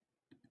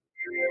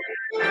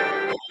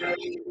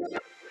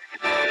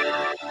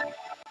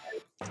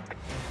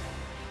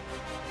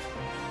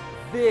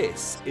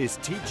This is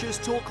Teachers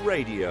Talk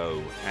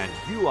Radio, and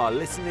you are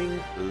listening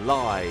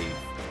live.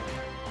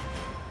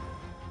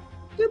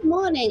 Good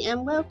morning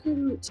and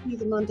welcome to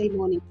the Monday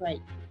morning break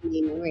with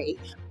me, Marie.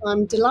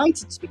 I'm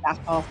delighted to be back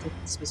after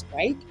Christmas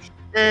break,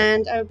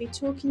 and I'll be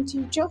talking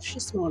to Josh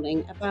this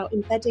morning about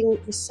embedding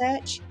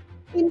research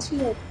into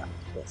your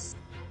practice.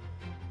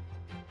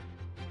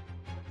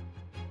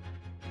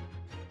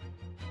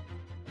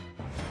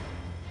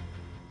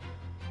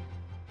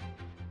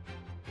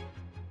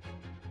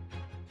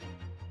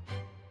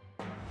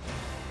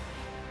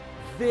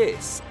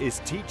 This is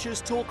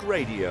Teachers Talk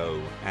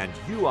Radio, and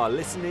you are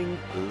listening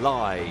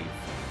live.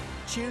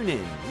 Tune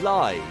in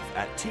live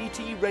at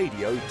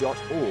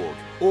ttradio.org,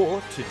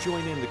 or to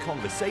join in the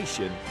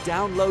conversation,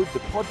 download the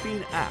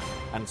Podbean app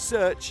and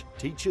search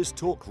Teachers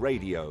Talk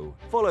Radio.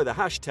 Follow the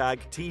hashtag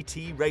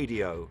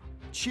TTRadio.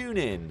 Tune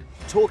in,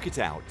 talk it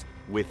out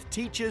with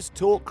Teachers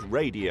Talk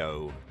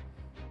Radio.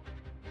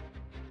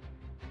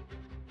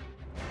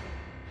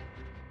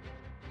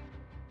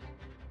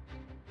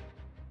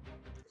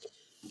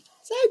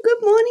 So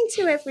good morning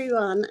to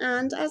everyone,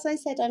 and as I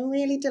said, I'm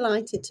really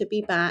delighted to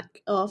be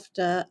back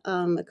after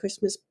a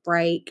Christmas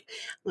break.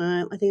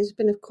 I think it's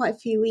been quite a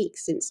few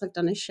weeks since I've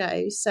done a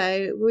show,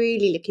 so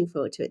really looking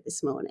forward to it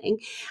this morning.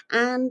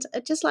 And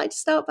I'd just like to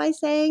start by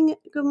saying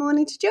good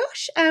morning to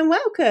Josh and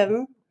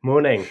welcome.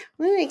 Morning.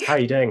 Morning. How are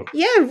you doing?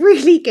 Yeah,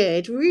 really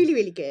good.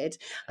 Really good.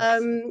 I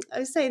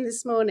was saying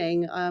this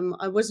morning,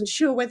 I wasn't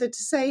sure whether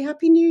to say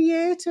Happy New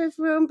Year to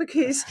everyone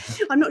because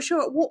I'm not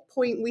sure at what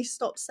point we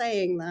stopped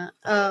saying that.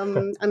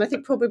 And I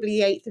think probably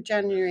the 8th of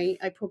January,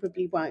 I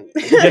probably won't.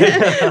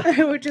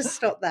 We'll just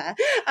stop there.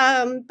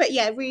 But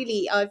yeah,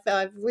 really,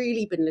 I've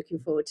really been looking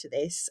forward to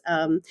this.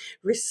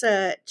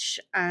 Research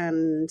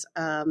and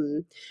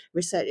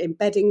research,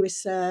 embedding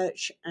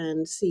research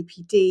and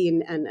CPD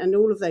and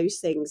all of those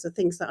things are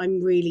things that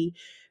I'm really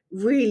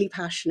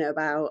passionate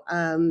about.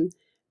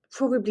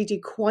 Probably do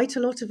quite a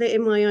lot of it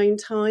in my own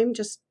time,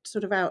 just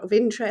sort of out of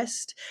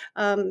interest.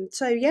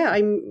 So yeah,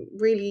 I'm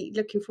really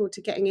looking forward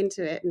to getting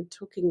into it and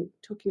talking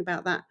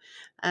about that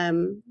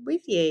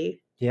with you.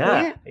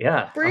 Yeah,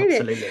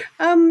 brilliant.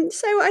 absolutely.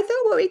 So I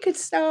thought what we could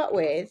start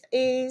with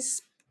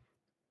is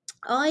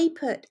I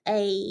put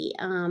a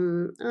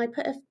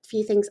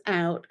few things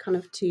out kind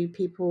of to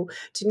people,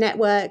 to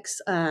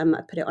networks. I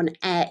put it on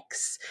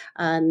X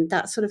and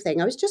that sort of thing.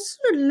 I was just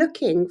sort of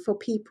looking for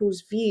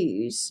people's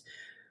views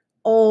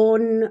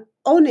on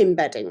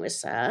embedding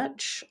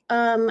research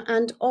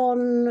and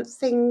on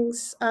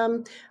things,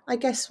 I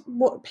guess,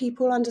 what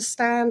people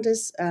understand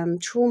as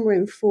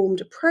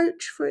trauma-informed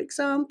approach, for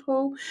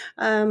example,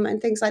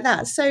 and things like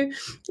that. So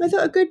I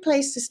thought a good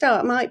place to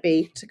start might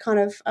be to kind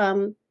of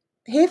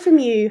hear from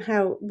you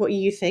what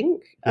you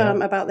think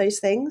about those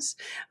things.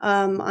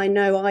 I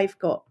know I've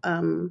got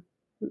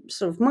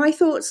sort of my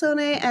thoughts on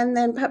it, and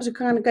then perhaps we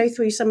kind of go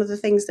through some of the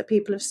things that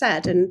people have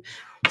said and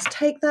let's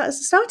take that as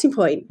a starting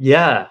point.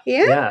 Yeah,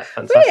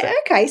 fantastic. Brilliant.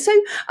 Okay, so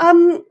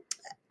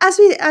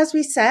as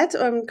we said,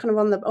 kind of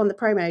on the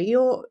promo,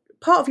 your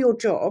part of your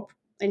job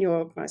in your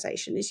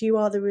organisation is you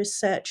are the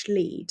research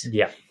lead.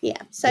 Yeah.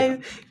 So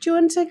do you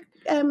want to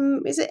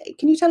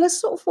can you tell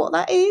us sort of what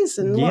that is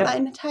and what that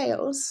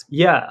entails?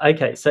 Yeah,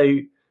 okay. So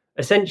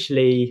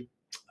essentially,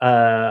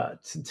 to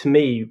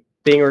me,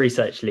 being a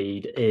research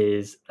lead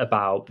is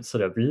about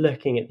sort of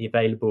looking at the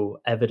available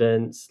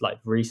evidence, like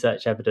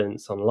research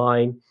evidence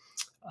online,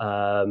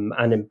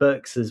 and in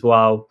books as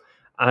well,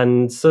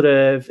 and sort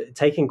of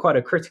taking quite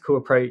a critical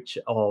approach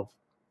of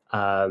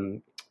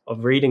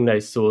reading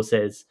those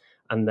sources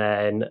and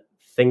then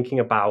thinking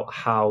about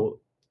how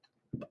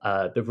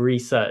the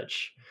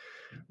research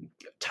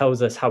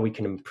tells us how we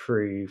can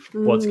improve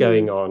what's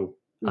going on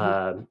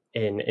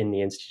in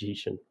the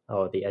institution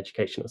or the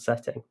educational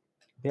setting.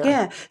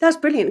 Yeah, that's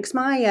brilliant, because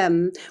my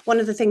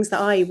one of the things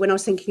that when I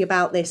was thinking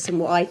about this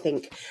and what I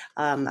think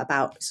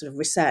about sort of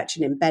research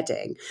and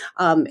embedding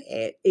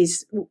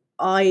is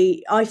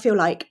I feel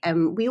like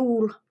we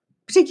all,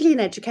 particularly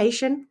in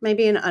education,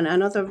 maybe in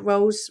other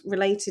roles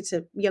related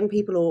to young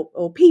people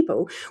or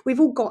people, we've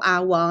all got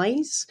our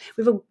whys,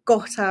 we've all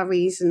got our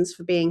reasons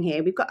for being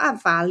here, we've got our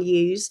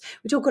values.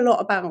 We talk a lot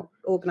about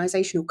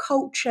organisational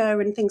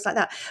culture and things like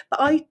that.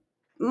 But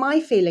my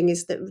feeling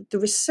is that the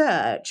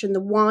research and the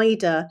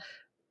wider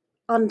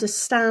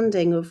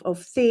understanding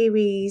of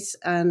theories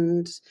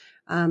and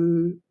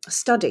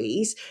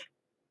studies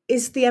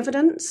is the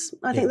evidence.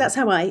 I think that's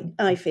how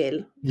I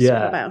feel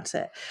about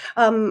it.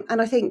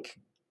 And I think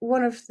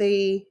one of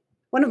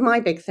my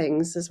big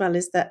things as well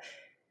is that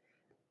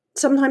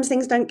sometimes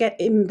things don't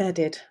get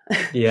embedded.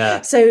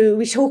 So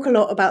we talk a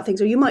lot about things,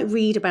 or you might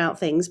read about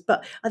things,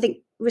 but I think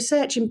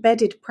research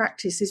embedded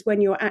practice is when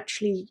you're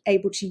actually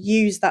able to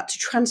use that to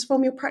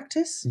transform your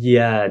practice.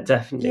 Yeah,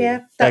 definitely.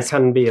 Yeah, there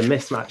can be a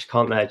mismatch,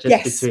 can't there,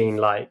 just between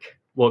like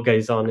what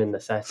goes on in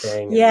the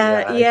setting.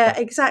 Yeah,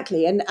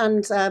 exactly. And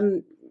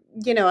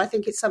you know, I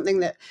think it's something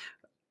that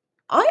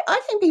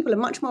I think people are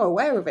much more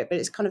aware of it, but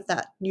it's kind of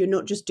that you're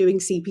not just doing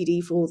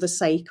CPD for the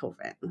sake of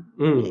it.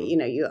 You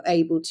know, you're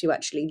able to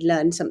actually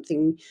learn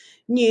something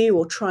new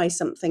or try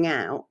something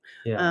out,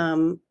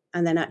 and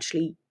then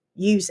actually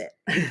use it.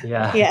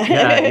 Yeah.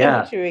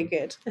 It's really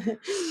good.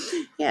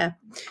 Yeah.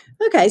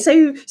 Okay,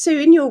 so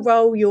in your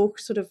role, you're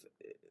sort of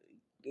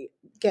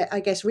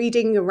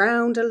reading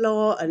around a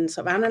lot and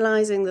sort of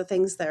analysing the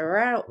things that are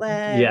out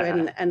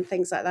there and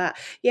things like that.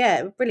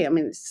 Yeah, brilliant. I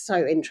mean, it's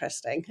so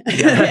interesting.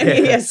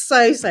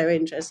 So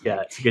interesting.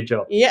 Yeah, it's a good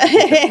job.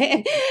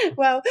 Yeah.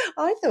 Well,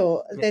 I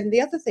thought then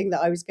the other thing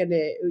that I was going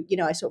to,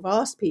 I sort of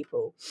asked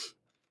people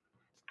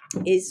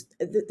is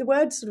the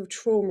word sort of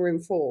trauma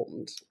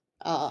informed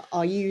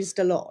are used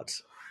a lot.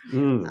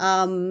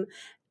 And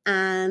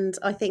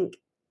I think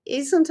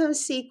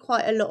sometimes see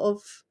quite a lot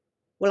of,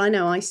 I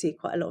know I see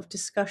quite a lot of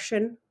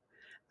discussion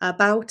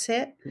about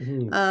it,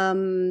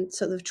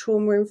 sort of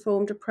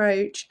trauma-informed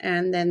approach.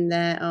 And then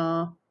there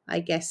are,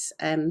 I guess,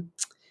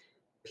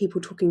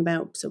 people talking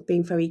about sort of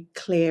being very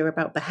clear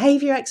about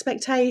behaviour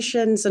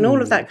expectations and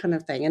all of that kind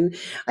of thing. And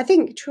I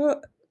think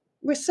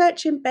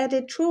research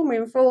embedded,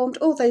 trauma-informed,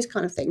 all those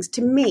kind of things,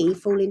 to me,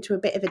 fall into a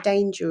bit of a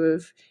danger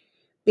of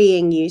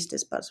being used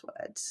as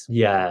buzzwords.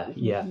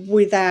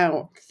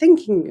 Without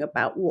thinking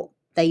about what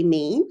they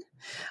mean.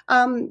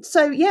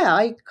 So yeah,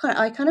 I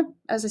kind of,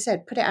 as I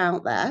said, put it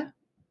out there.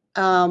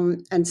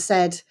 And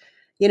said,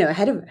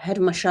 ahead of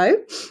my show,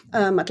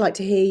 I'd like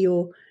to hear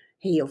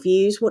your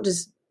views. What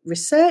does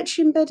research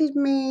embedded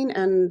mean,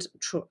 and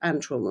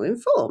trauma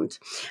informed?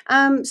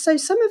 So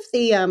some of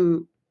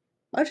the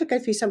I should go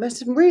through some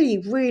really,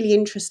 really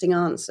interesting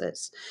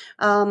answers.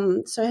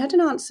 So I had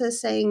an answer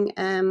saying,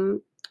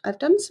 I've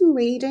done some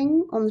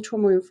reading on the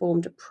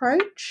trauma-informed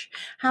approach.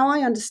 How I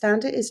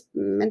understand it is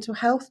mental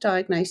health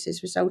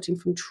diagnosis resulting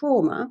from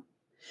trauma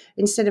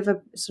instead of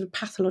a sort of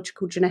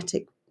pathological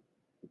genetic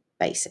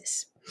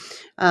basis.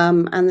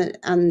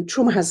 And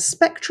trauma has a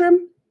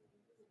spectrum,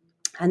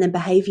 and then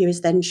behaviour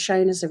is then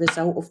shown as a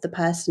result of the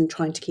person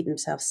trying to keep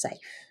themselves safe.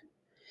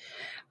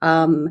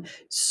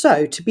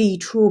 So to be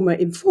trauma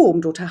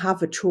informed, or to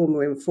have a trauma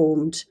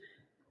informed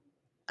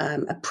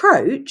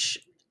approach,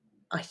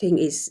 I think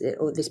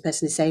this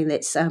person is saying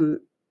that it's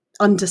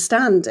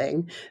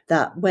understanding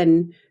that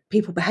when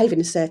people behave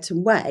in a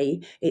certain way,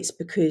 it's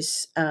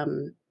because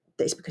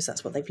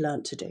that's what they've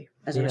learned to do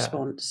as a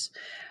response.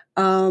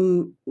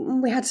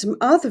 We had some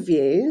other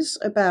views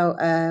about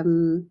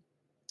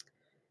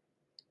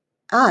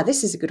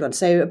this is a good one.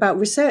 So about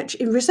research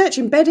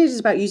embedded is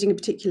about using a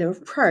particular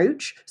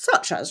approach,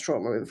 such as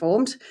trauma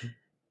informed,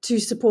 to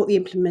support the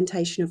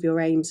implementation of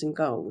your aims and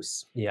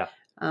goals.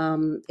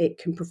 It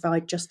can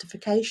provide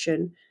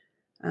justification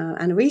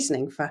and a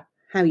reasoning for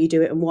how you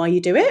do it and why you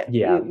do it.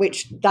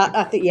 Which that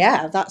I think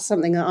that's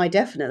something that I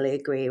definitely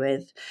agree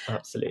with.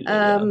 Absolutely.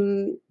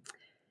 And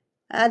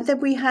then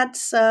we had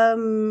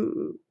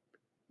some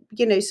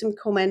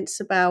comments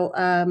about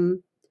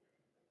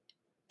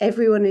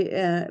everyone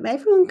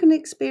can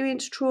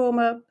experience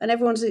trauma, and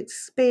everyone's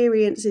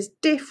experience is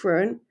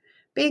different.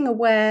 Being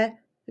aware,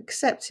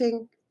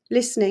 accepting,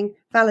 listening,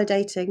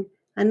 validating,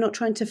 and not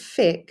trying to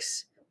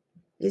fix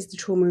is the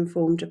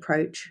trauma-informed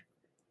approach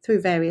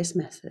through various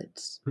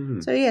methods.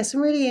 So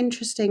some really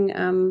interesting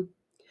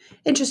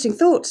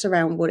thoughts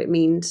around what it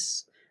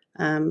means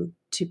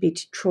to be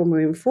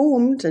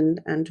trauma-informed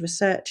and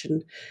research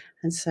and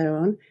so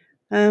on.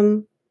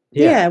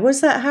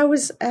 Was that how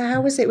was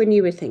it when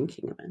you were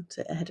thinking about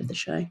it ahead of the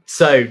show?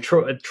 So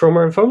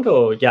trauma informed,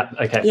 or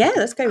okay,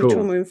 let's go with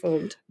trauma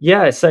informed.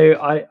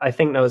 So I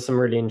think there was some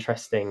really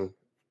interesting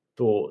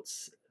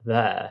thoughts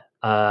there,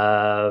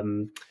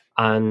 and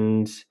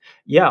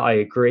I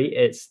agree.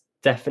 It's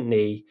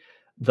definitely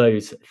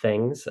those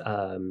things,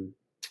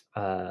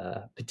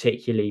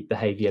 particularly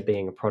behavior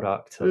being a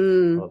product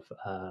of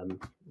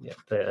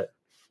the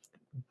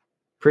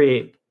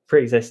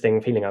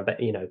pre-existing feeling, I bet,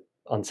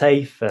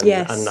 unsafe and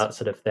that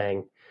sort of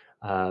thing.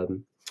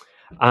 And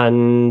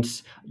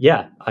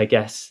I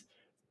guess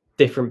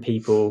different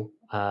people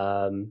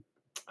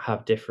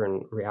have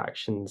different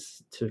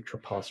reactions to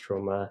past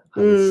trauma,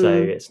 and so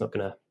it's not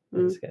gonna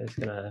it's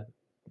gonna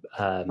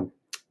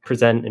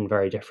present in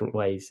very different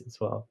ways as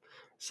well.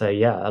 So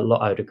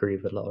I would agree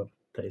with a lot of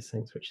those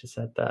things which you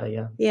said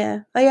there.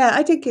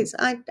 I think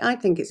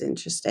it's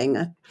interesting.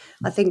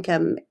 I think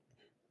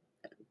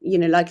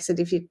like I said,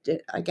 if you,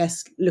 I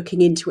guess,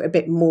 looking into it a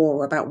bit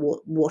more about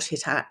what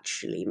it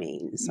actually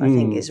means, I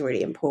think is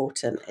really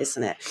important,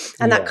 isn't it?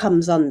 And that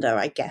comes under,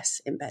 I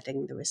guess,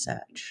 embedding the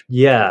research.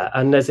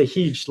 And there's a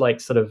huge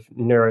sort of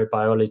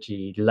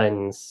neurobiology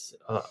lens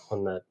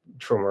on the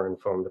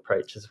trauma-informed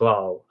approch as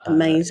well.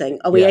 Amazing.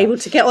 Are we able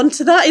to get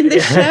onto that in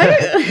this show?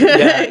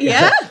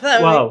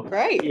 That would be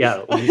great.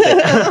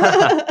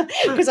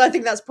 Because I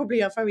think that's probably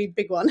a very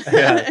big one.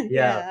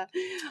 I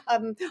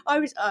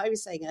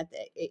was saying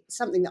it's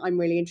something something that I'm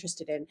really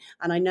interested in.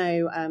 And I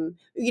know,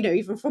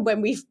 even from when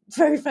we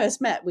very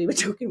first met, we were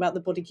talking about the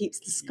body keeps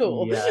the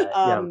score.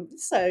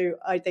 So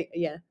I think,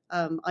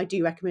 I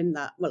do recommend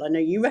that. Well, I know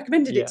you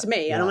recommended it to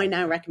me, and I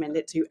now recommend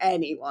it to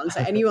anyone. So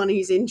anyone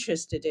who's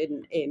interested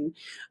in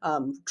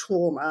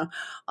trauma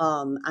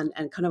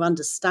and kind of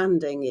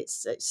understanding,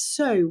 it's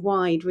so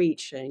wide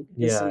reaching,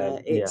 isn't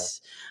it?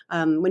 It's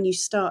when you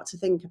start to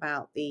think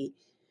about the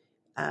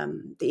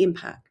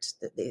impact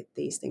that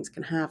these things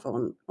can have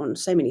on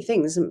so many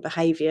things and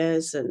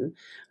behaviours and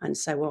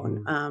so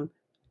on,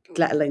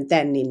 let alone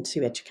then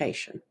into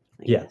education,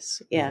 I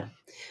guess.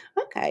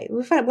 Okay.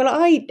 Well,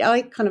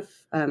 I kind of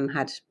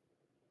had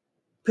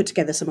put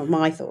together some of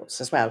my thoughts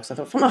as well, because I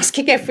thought from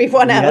asking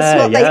everyone else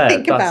what they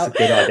think about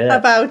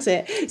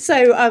it.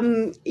 So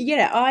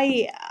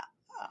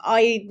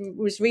I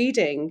was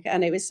reading,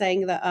 and it was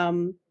saying that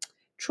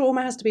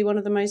trauma has to be one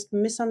of the most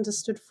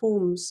misunderstood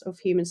forms of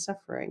human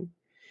suffering,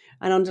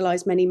 and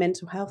underlies many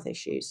mental health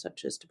issues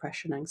such as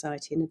depression,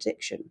 anxiety, and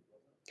addiction.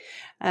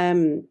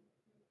 And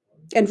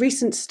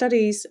recent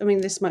studies, I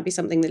mean, this might be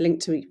something that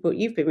linked to what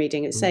you've been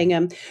reading. It's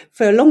saying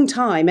for a long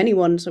time,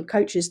 anyone, sort of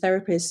coaches,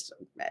 therapists,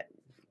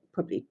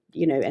 probably,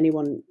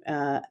 anyone,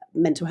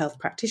 mental health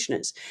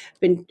practitioners,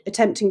 have been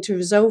attempting to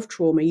resolve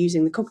trauma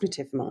using the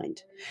cognitive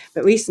mind.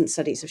 But recent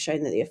studies have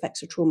shown that the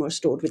effects of trauma are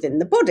stored within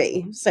the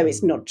body. So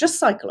it's not just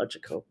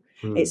psychological.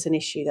 It's an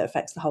issue that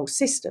affects the whole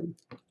system.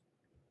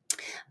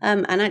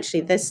 And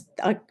actually,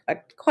 I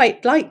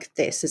quite like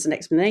this as an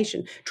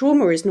explanation.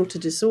 Trauma is not a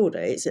disorder;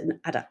 it's an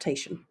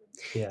adaptation.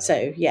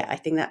 So, I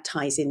think that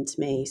ties into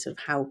me, sort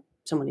of how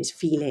someone is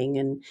feeling,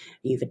 and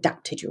you've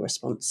adapted your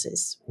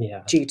responses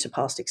due to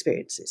past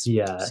experiences.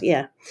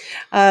 And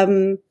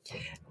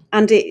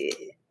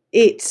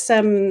it's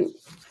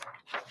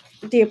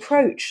the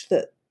approach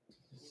that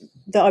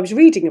I was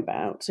reading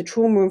about. So,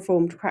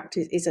 trauma-informed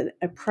practice is an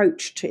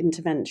approach to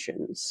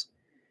interventions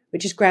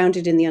which is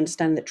grounded in the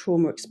understanding that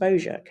trauma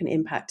exposure can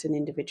impact an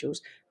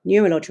individual's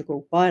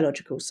neurological,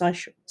 biological,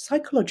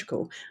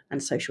 psychological,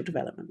 and social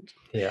development.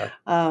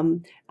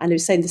 And it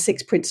was saying the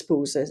 6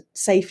 principles are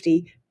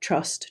safety,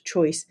 trust,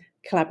 choice,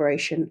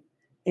 collaboration,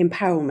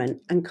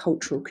 empowerment, and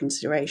cultural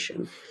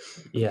consideration.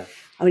 I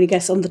mean, I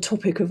guess on the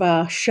topic of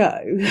our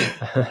show,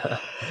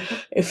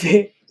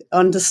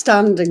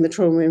 understanding the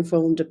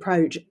trauma-informed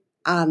approach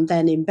and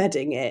then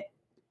embedding it,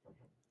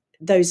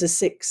 those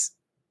 6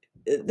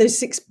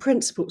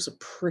 principles are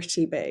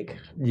pretty big,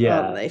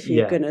 aren't they, if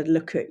you're going to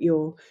look at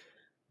your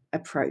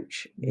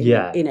approach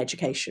in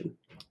education.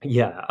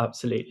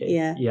 Absolutely.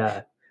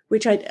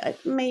 Which I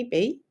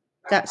maybe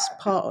that's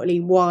partly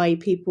why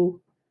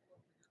people,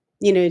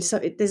 so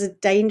there's a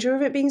danger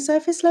of it being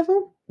surface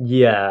level.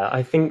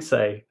 I think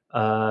so.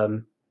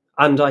 And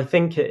I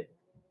think it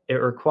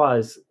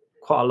requires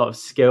quite a lot of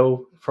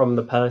skill from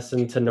the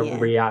person to not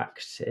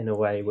react in a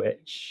way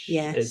which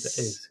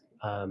is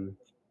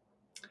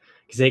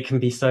because it can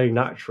be so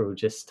natural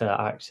just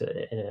to act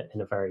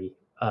in a very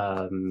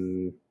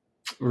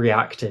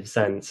reactive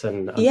sense,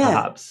 and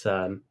perhaps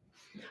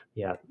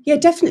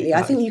definitely.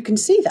 I think you can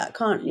see that,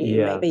 can't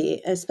you? Maybe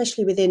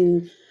especially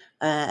within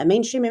a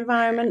mainstream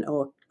environment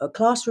or a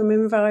classroom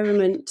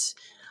environment,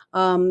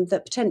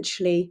 that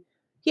potentially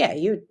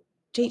you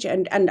teach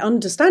it and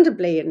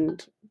understandably,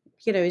 and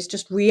is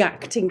just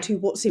reacting to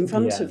what's in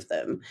front of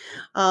them,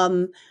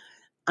 and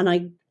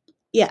I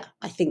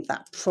think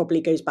that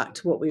probably goes back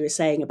to what we were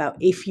saying about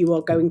if you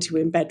are going to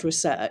embed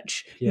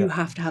research, you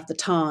have to have the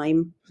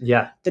time,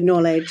 the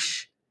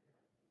knowledge,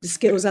 the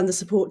skills, and the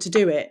support to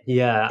do it.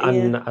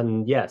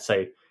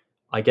 So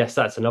I guess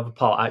that's another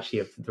part actually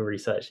of the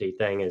research lead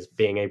thing, is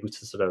being able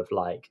to sort of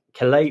like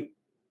collate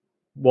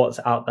what's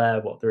out there,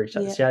 what the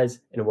research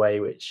says, in a way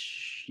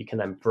which you can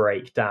then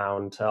break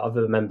down to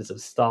other members of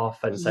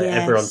staff, and so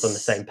everyone's on the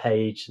same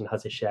page and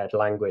has a shared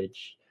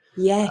language.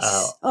 I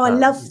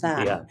love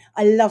that.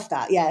 I love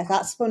that.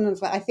 That's one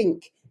of, I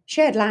think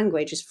shared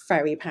language is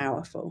very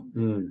powerful.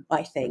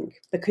 I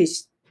think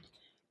because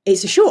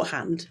it's a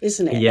shorthand,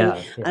 isn't it?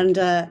 And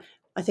I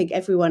think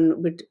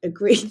everyone would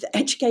agree that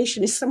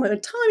education is somewhere the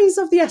timing's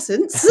of the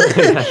essence.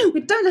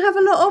 We don't have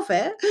a lot of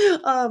it,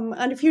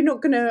 and if you're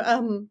not going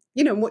to,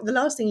 what the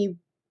last thing you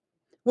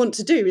want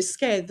to do is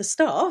scare the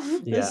staff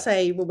and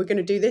say, well, we're going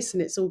to do this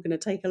and it's all going to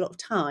take a lot of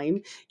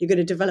time. You're going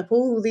to develop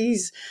all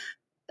these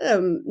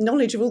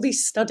knowledge of all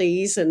these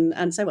studies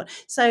and so on.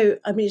 So,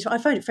 I mean, I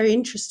find it very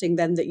interesting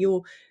then that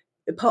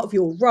part of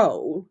your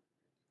role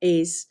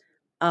is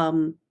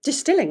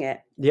distilling it.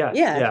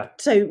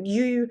 So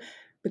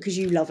because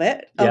you love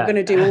it, I'm going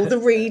to do all the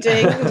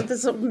reading, the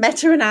sort of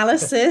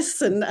meta-analysis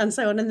and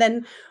so on, and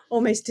then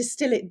almost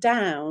distill it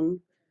down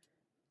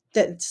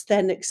that's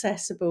then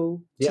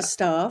accessible to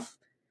staff.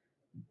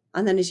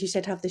 And then, as you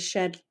said, have this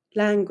shared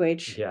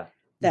language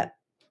that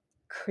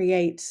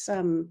creates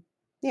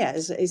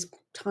is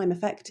time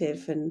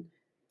effective. And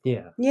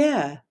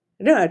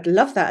I'd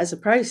love that as a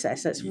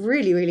process. That's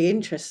really, really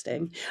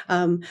interesting.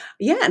 And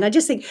I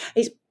just think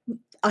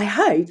I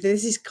hope that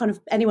this is kind of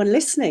anyone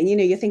listening,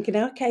 you're thinking,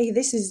 okay,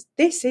 this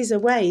is a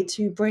way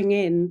to bring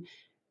in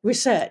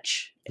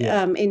research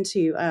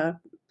into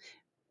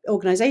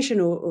organisation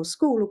or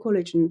school or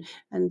college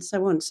and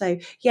so on. So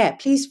yeah,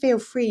 please feel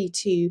free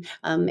to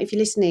if you're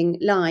listening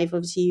live,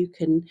 obviously you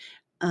can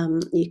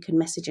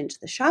message into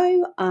the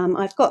show.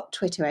 I've got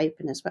Twitter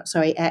open as well.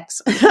 Sorry,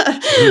 X.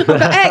 I've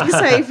got X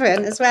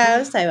open as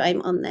well, so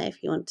I'm on there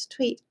if you want to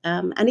tweet.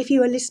 And if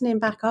you are listening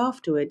back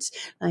afterwards,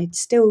 I'd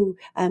still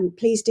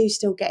please do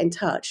still get in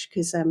touch,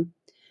 because I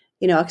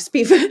can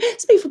speak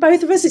for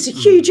both of us. It's a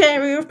huge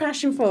area of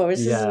passion for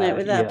us, isn't it?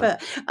 With that,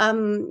 but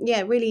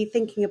really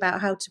thinking about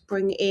how to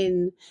bring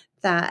in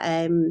that,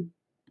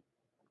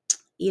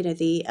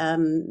 the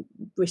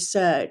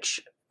research,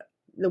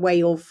 the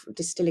way of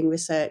distilling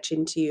research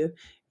into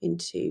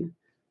the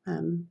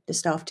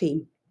staff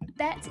team.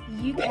 Bet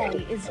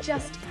UK is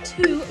just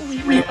 2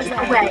 weeks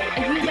away. Are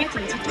you ready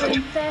to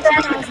join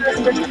 30,000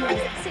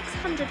 attendees,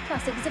 600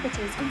 plus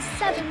exhibitors on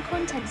 7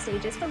 content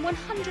stages from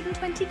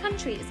 120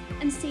 countries,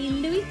 and see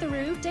Louis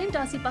Theroux, Dame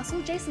Darcy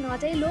Bustle, Jason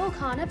Arde, Laurel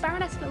Kana,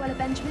 Baroness Floella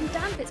Benjamin,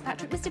 Dan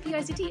Fitzpatrick, Mr.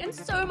 PICT, and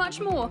so much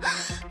more?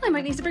 I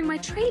might need to bring my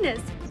trainers.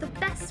 The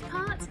best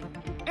part?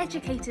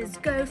 Educators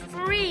go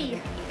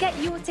free. Get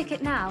your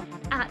ticket now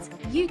at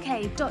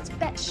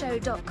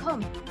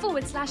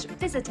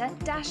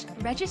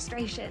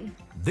uk.betshow.com/visitor-registration.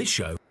 This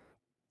show.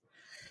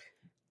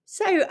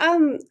 So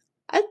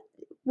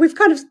we've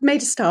kind of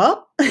made a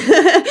start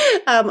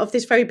of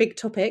this very big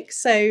topic.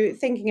 So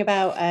thinking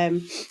about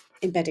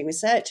embedding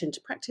research into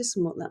practice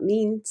and what that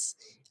means,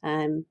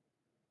 a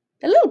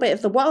little bit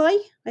of the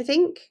why, I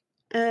think,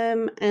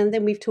 and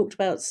then we've talked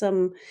about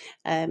some,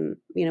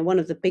 one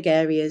of the big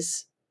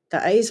areas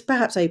that is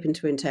perhaps open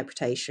to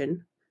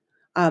interpretation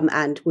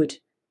and would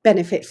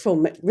benefit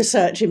from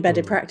research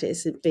embedded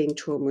practice and being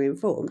trauma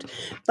informed.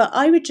 But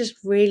I would just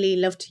really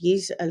love to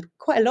use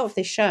quite a lot of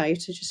this show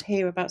to just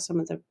hear about some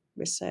of the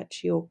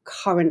research you're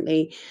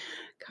currently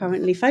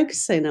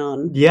focusing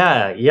on.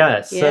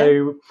 Yeah.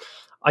 So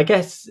I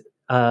guess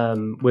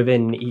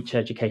within each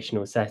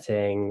educational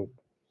setting,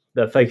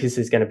 the focus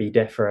is going to be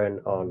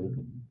different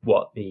on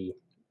what the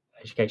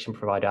education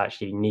provider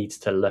actually needs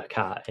to look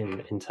at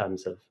in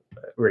terms of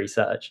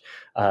research.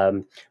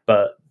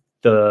 But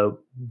the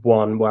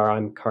one where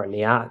I'm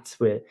currently at,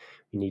 we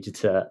needed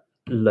to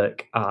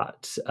look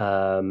at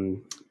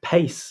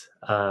PACE,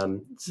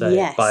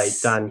 by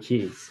Dan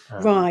Hughes.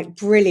 Right,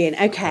 brilliant.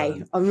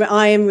 Okay,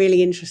 I am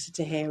really interested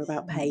to hear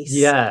about PACE.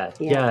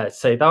 Yeah.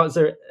 So that was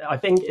I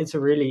think it's a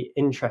really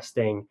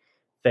interesting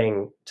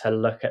thing to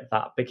look at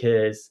that,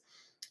 because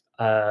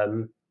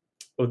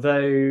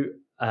although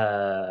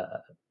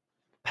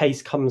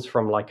PACE comes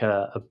from like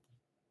a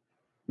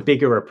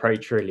bigger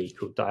approach really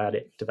called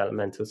dyadic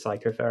developmental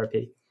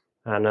psychotherapy,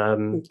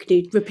 and could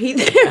you repeat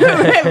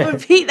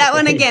that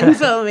one again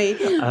for me?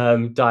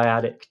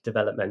 Dyadic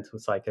developmental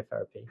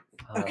psychotherapy.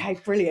 Okay,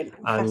 brilliant.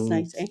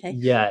 Fascinating. Okay.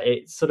 Yeah,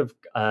 it sort of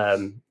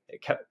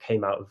it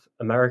came out of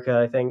America,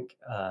 I think,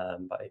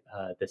 by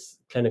this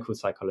clinical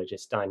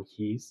psychologist Dan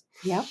Hughes.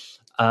 Yeah.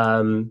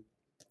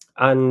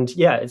 And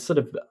yeah, it's sort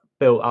of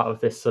built out of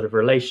this sort of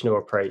relational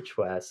approach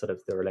where sort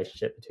of the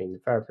relationship between the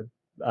therapist,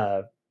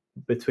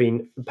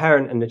 between the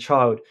parent and the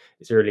child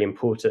is really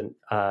important,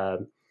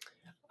 and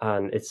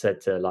it's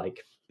said to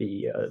like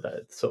be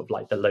the, sort of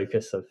like the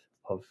locus of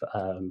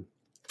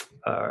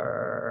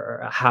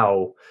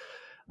how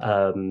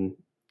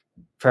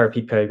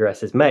therapy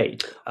progress is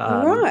made.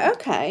 Right.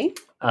 Okay.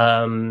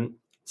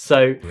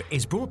 So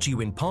is brought to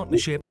you in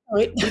partnership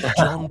with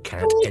John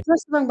Cat.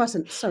 Press the wrong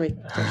button. Sorry.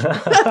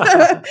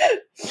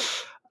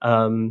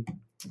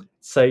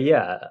 So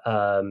yeah,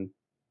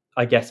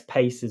 I guess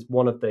PACE is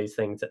one of those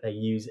things that they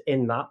use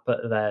in that,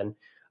 but then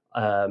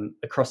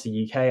across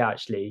the UK,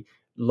 actually,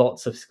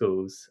 lots of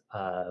schools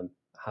have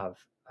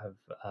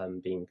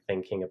been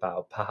thinking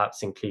about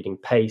perhaps including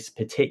PACE,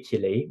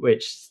 particularly,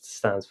 which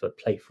stands for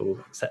playful,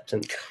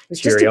 acceptance,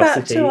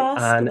 curiosity,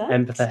 and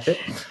empathetic.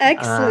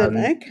 Excellent.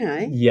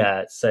 Okay.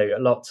 Yeah, so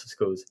lots of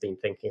schools have been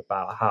thinking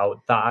about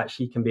how that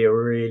actually can be a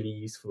really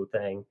useful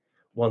thing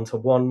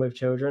one-to-one with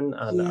children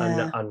and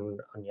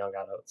young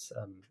adults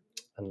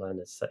and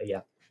learners. So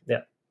yeah.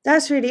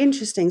 That's really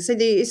interesting. So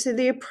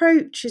the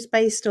approach is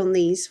based on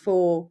these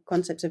 4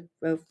 concepts of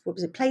what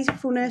was it?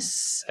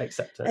 Playfulness,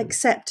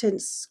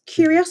 acceptance,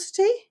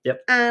 curiosity,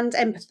 and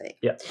empathy.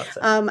 Yeah, that's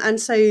it.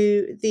 And so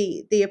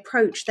the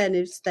approach then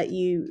is that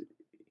you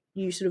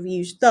sort of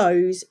use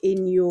those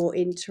in your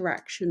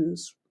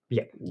interactions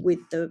with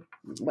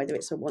whether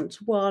it's a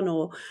one-to-one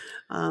or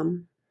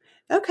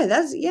okay,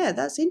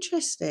 that's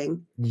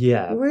interesting.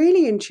 Yeah,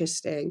 really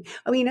interesting.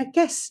 I mean, I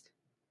guess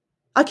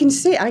I can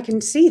see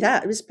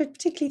that. It was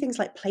particularly things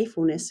like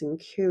playfulness and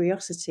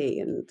curiosity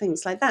and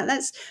things like that.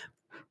 That's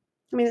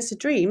a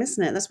dream,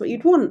 isn't it? That's what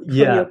you'd want from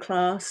your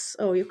class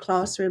or your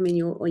classroom and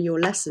your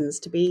lessons,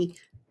 to be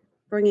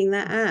bringing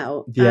that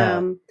out.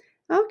 Yeah.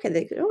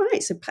 Okay. All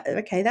right. So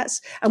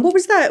that's, and what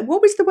was that?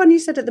 What was the one you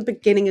said at the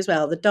beginning as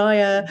well? The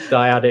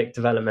dyadic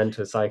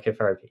developmental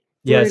psychotherapy.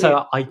 Yeah. Brilliant.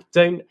 So I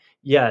don't.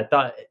 Yeah,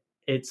 that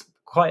it's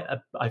quite.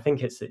 I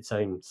think it's its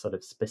own sort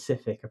of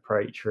specific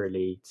approach,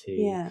 really,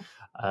 to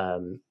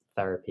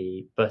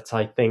therapy, but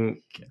I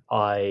think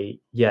I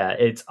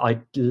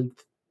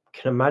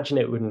can imagine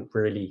it wouldn't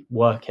really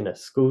work in a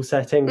school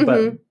setting,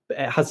 but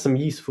it has some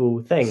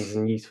useful things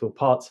and useful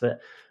parts of it,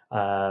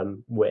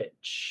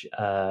 which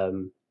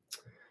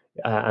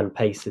and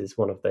PACE is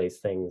one of those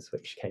things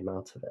which came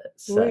out of it.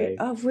 So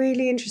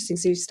really interesting.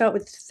 So you start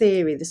with the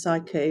theory, the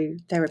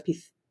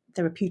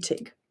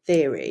therapeutic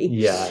theory,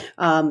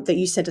 that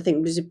you said, I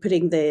think, was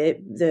putting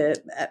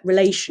the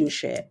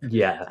relationship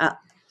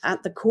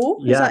at the core.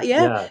 Is that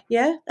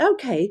yeah?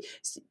 Okay.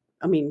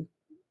 I mean,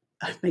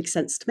 it makes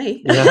sense to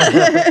me.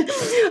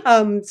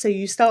 So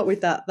you start with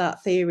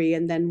that theory,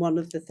 and then one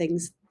of the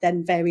things,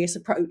 then various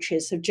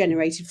approaches have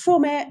generated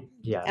from it,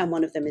 and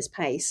one of them is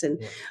PACE.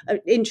 And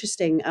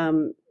interesting,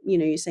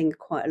 you're saying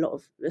quite a lot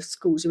of the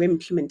schools are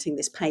implementing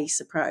this PACE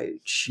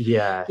approach.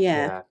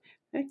 I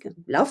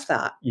love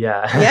that.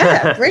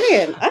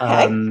 Brilliant.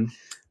 Okay.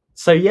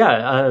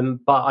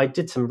 But I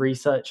did some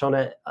research on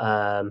it,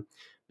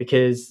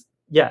 because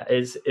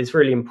it's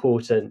really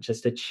important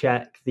just to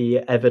check the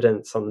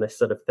evidence on this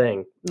sort of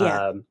thing.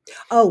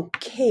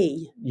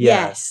 Key.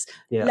 Yes.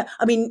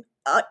 I mean,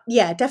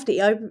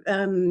 definitely. I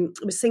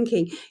was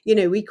thinking,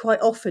 we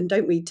quite often,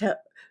 don't we,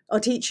 are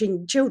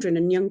teaching children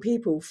and young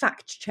people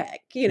fact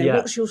check,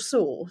 what's your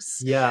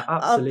source?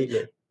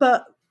 Absolutely.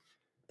 But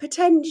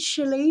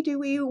potentially, do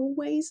we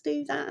always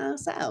do that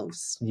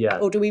ourselves?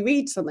 Or do we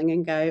read something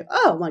and go,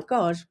 oh my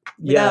God,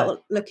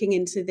 without looking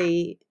into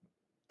the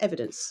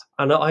evidence?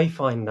 And I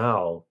find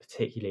now,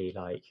 particularly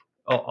like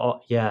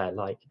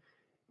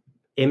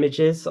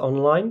images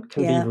online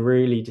can be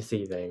really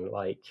deceiving.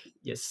 Like,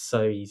 it's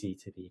so easy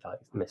to be like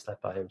misled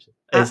by images.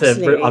 It's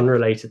an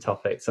unrelated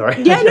topic,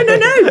 sorry. No.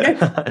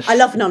 I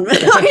love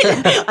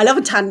I love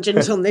a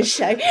tangent on this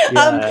show.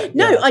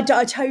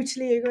 I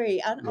totally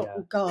agree. And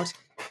oh God,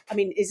 I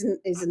mean,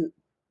 isn't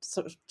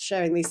sort of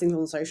sharing these things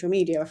on social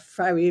media a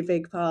very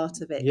big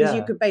part of it? Because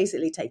you could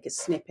basically take a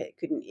snippet,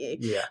 couldn't you?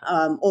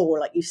 Or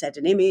like you said,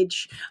 an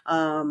image,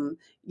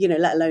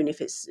 let alone if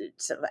it's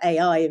sort of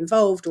AI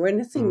involved or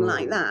anything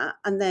like that.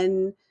 And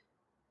then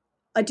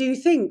I do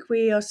think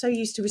we are so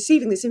used to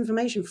receiving this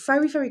information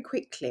very, very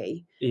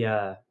quickly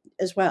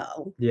as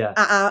well,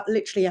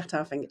 literally at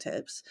our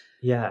fingertips,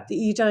 that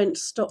you don't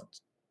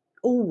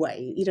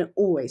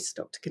always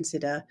stop to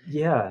consider.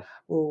 Because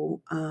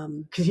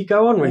you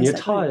go on when you're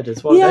tired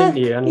as well, don't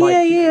you? And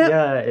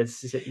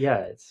it's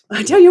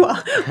I tell you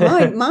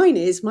what, mine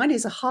is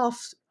a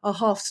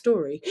half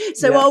story.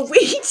 So I'll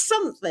read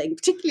something,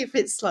 particularly if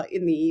it's like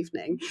in the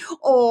evening,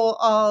 or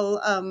I'll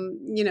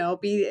I'll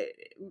be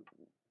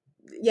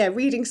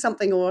reading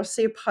something, or I'll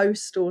see a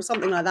post or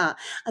something like that,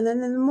 and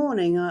then in the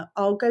morning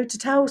I'll go to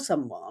tell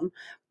someone,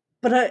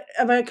 but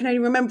I can only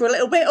remember a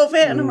little bit of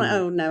it, and I'm like,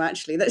 oh no,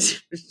 actually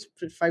that's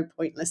so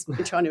pointless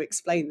trying to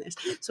explain this.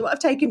 So what I've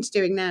taken to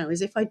doing now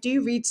is, if I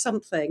do read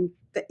something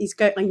that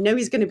I know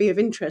is going to be of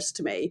interest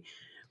to me,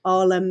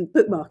 I'll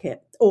bookmark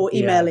it or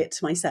email it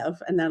to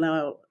myself, and then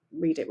I'll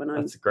read it when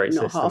I'm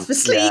not half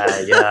asleep.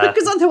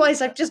 Because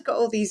otherwise I've just got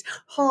all these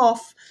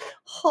half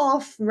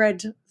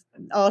read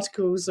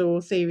articles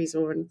or theories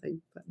or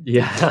anything. But,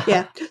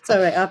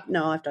 so I've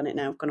done it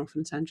now. I've gone off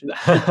on a tangent.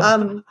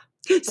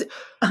 So,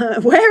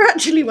 where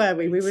actually were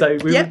we? We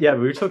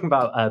were talking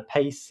about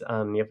PACE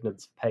and the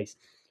evidence of PACE,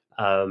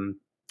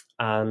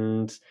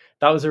 and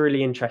that was a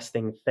really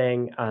interesting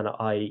thing. And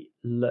I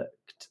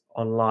looked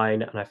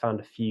online and I found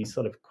a few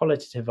sort of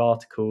qualitative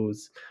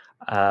articles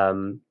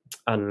and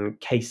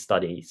case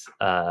studies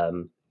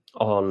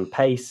on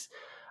PACE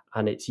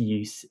and its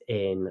use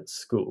in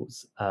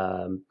schools.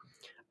 I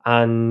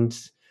mean,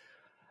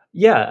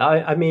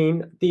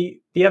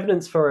 the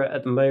evidence for it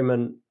at the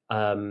moment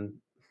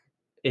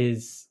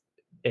is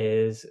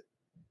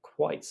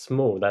quite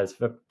small.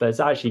 There's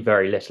actually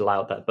very little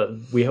out there, but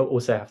we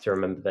also have to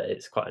remember that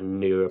it's quite a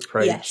new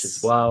approach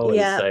as well.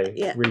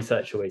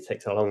 Research always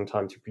takes a long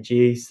time to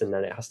produce, and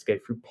then it has to go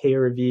through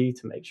peer review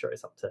to make sure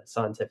it's up to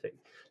scientific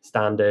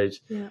standard.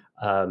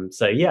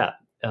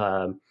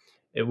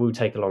 It will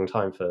take a long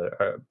time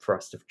for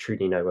us to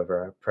truly know whether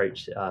our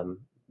approach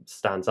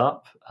stands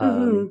up.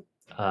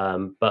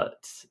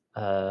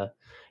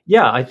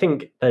 I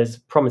think there's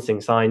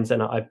promising signs,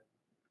 and I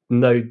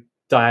know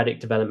dyadic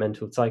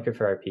developmental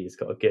psychotherapy has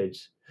got a good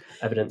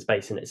evidence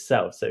base in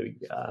itself. So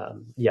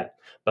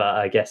but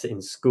I guess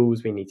in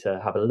schools we need to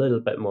have a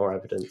little bit more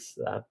evidence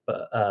there.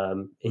 But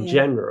in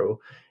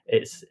general,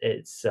 it's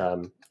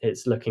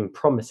looking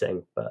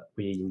promising, but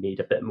we need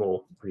a bit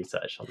more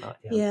research on that.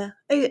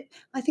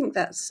 I think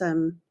that's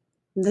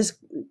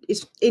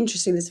it's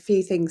interesting. There's a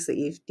few things that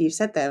you've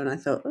said there, and I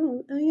thought,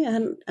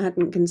 I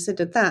hadn't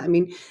considered that. I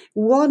mean,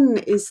 one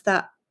is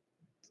that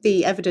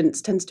the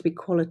evidence tends to be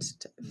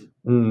qualitative.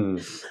 I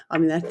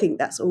mean, I think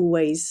that's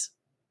always.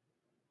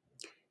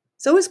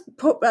 It's always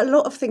a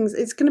lot of things.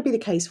 It's going to be the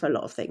case for a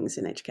lot of things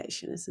in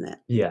education, isn't it?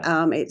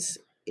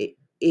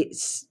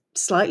 It's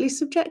slightly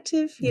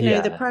subjective,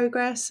 the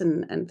progress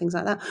and things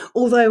like that.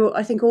 Although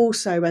I think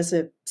also as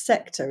a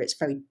sector, it's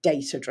very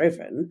data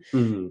driven.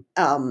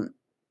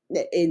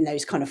 In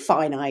those kind of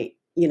finite,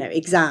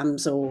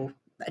 exams or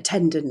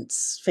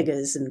attendance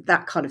figures and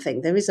that kind of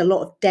thing. There is a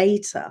lot of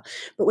data.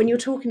 But when you're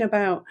talking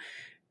about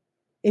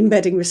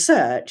embedding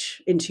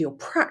research into your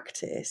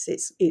practice,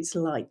 it's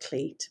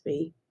likely to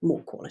be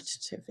more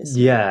qualitative,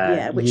 isn't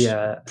it? Which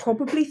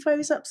probably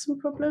throws up some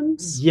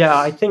problems.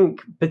 I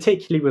think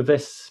particularly with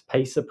this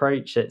PACE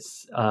approach,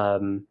 it's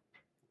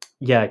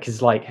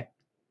because like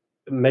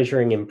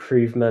measuring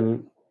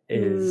improvement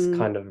is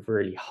kind of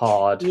really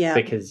hard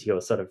because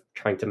you're sort of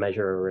trying to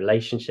measure a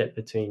relationship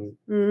between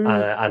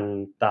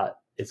and that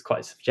is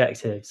quite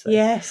subjective. So,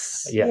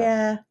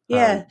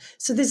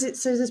 So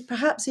there's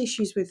perhaps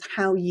issues with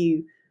how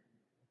you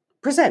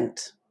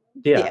present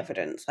the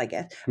evidence, I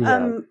guess,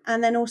 and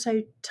then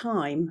also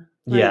time.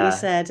 Like you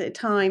said,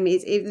 time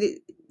is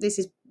this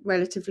is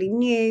relatively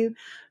new.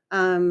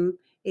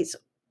 It's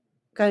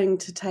going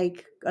to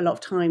take a lot of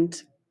time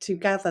to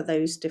gather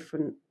those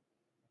different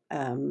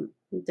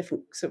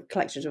sort of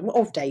collections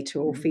of data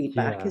or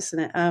feedback, isn't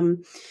it?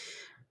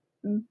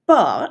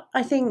 But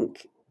I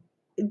think,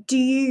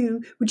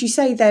 would you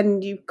say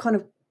then you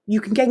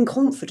can gain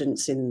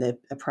confidence in the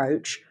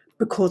approach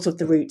because of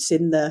the roots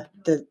in the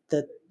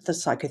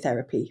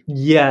psychotherapy?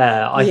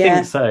 I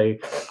think so,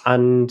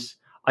 and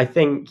I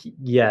think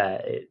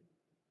it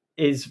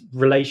is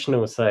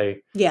relational, so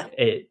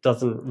it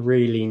doesn't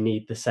really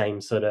need the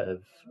same sort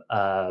of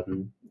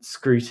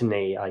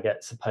scrutiny, I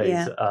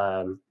suppose,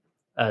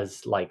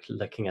 as like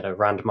looking at a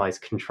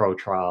randomized control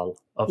trial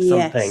of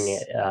something.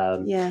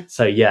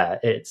 So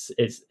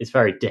it's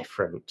very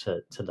different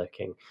to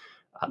looking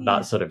at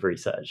that sort of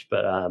research,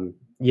 but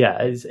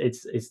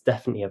it's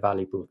definitely a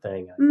valuable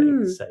thing, I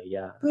think. So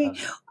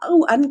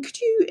and could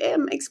you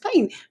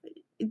explain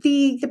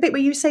the bit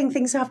where you were saying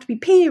things have to be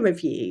peer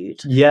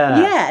reviewed?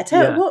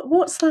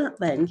 What's that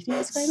then? Can you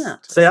explain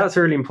that? So that's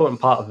a really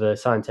important part of the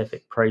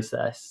scientific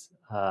process.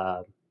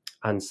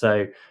 And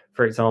so,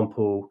 for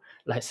example,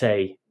 let's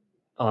say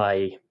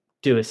I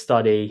do a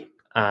study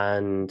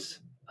and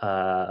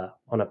on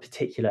a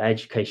particular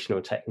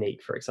educational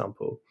technique, for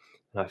example,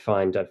 and I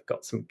find I've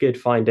got some good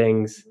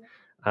findings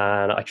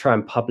and I try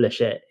and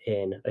publish it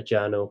in a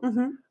journal.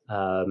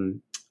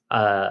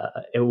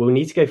 It will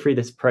need to go through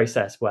this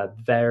process where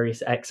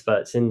various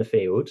experts in the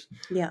field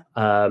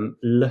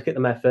look at the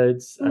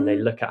methods and they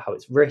look at how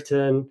it's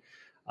written,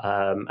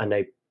 and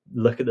they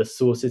look at the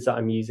sources that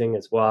I'm using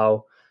as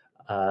well,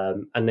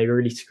 and they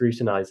really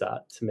scrutinize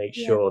that to make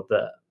sure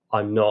that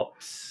I'm not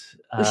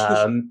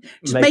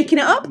just making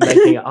it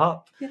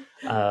up.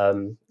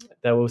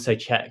 They'll also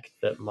check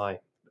that my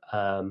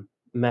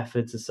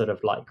methods are sort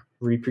of like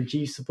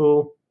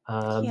reproducible,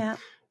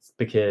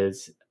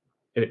 because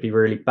it would be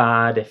really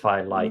bad if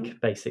I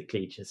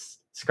basically just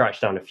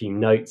scratch down a few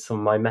notes on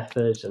my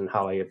method and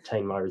how I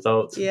obtain my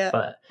results.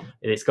 But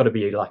it's got to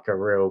be like a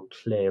real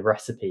clear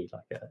recipe,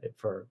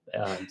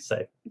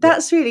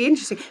 That's really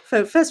interesting.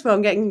 First of all,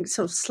 I'm getting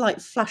sort of slight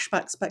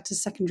flashbacks back to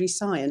secondary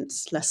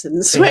science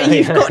lessons where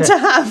you've got to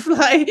have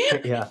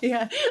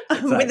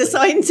with the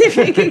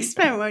scientific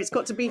experiment where it's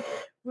got to be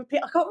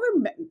repeat. I can't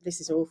remember.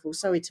 This is awful.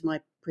 Sorry to my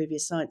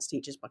previous science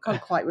teachers, but I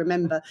can't quite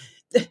remember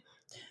the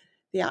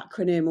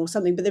acronym or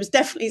something, but there was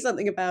definitely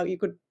something about you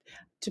could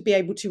to be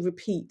able to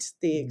repeat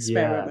the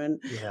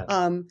experiment.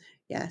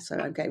 So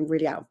I'm getting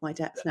really out of my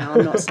depth now.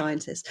 I'm not a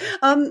scientist.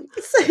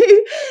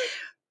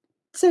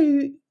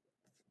 So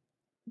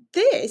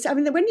this, I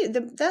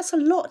mean, that's a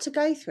lot to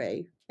go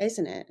through,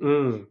 isn't it?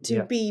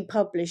 To be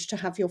published, to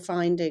have your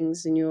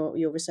findings and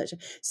your research.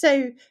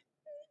 So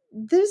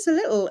is a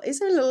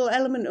little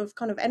element of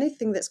kind of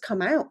anything that's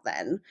come out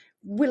then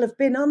will have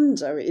been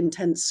under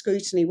intense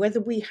scrutiny, whether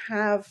we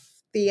have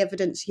the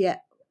evidence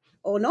yet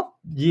or not.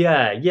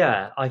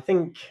 I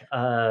think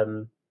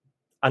and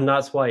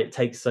that's why it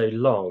takes so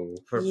long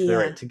for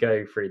it to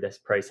go through this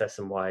process,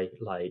 and why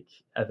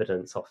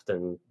evidence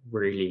often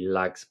really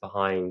lags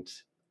behind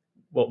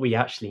what we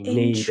actually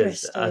need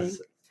as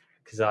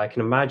because I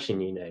can imagine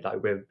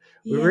we're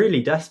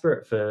really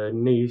desperate for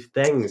new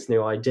things,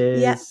 new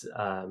ideas,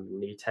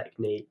 new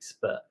techniques,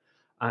 but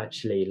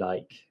actually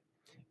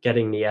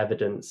getting the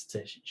evidence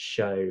to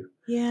show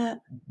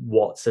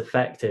what's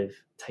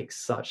effective takes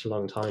such a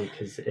long time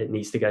because it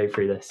needs to go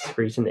through this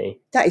scrutiny.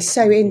 That is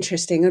so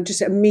interesting. I'm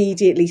just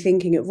immediately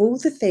thinking of all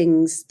the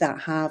things that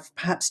have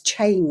perhaps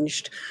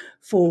changed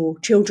for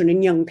children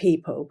and young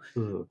people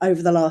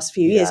over the last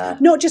few years.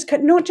 Not just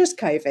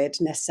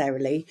COVID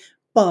necessarily,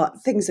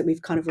 but things that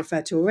we've kind of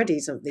referred to already,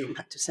 so the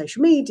impact of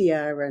social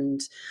media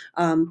and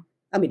I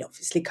mean,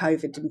 obviously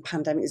COVID and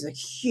pandemic is a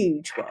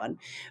huge one,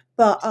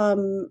 but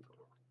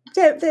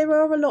there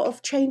are a lot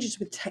of changes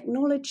with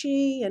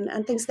technology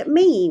and things that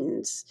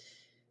mean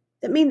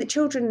that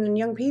children and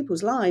young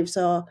people's lives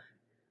are,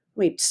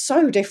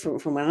 so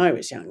different from when I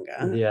was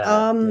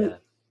younger.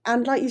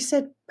 And like you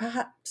said,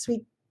 perhaps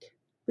we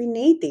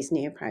need these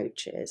new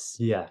approaches.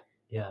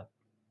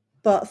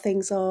 But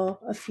things are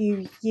a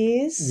few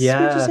years. Would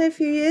you say a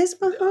few years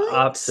behind?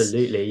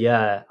 Absolutely,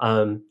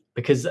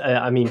 because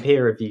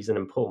peer review is an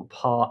important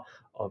part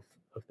of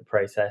the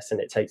process,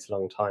 and it takes a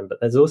long time. But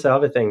there's also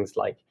other things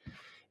like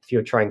if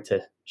you're trying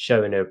to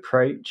show an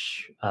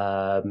approach,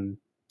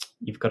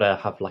 you've got to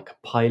have like a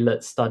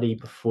pilot study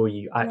before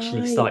you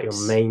actually start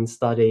your main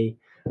study.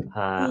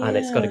 And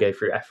it's got to go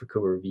through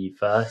ethical review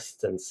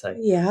first, and so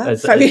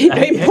very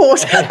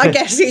important. I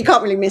guess you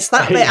can't really miss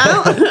that bit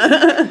out.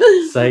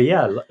 So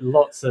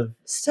lots of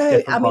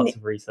different parts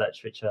of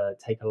research which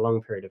take a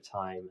long period of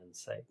time, and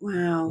so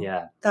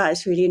that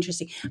is really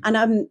interesting.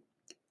 And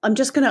I'm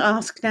just going to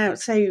ask now.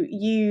 So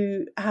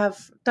you have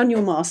done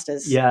your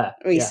master's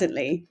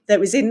recently. That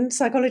was in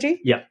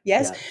psychology. Yeah.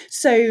 Yes. Yeah.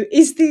 So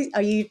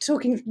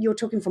you're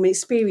talking from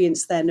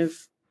experience then of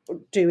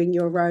doing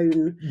your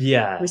own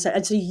research,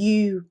 and so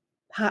you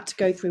had to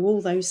go through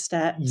all those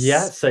steps.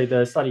 So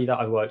the study that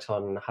I worked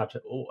on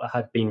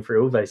had been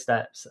through all those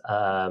steps.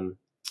 But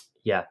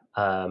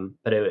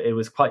it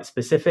was quite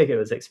specific. It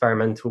was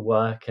experimental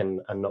work and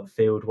not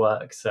field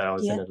work, so I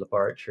was in a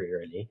laboratory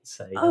really.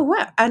 So oh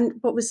wow. And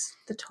what was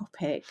the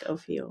topic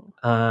of your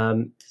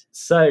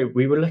so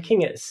we were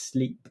looking at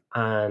sleep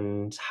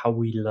and how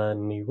we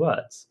learn new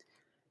words.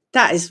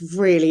 That is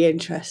really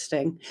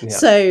interesting.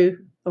 So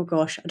oh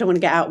gosh, I don't want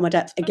to get out of my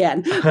depth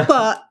again,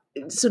 but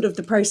sort of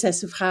the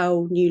process of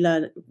how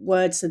new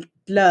words are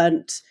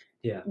learnt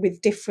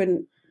with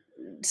different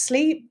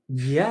sleep.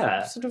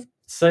 Sort of.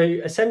 So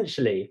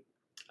essentially,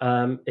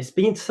 it's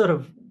been sort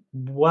of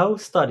well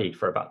studied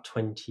for about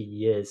 20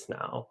 years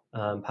now,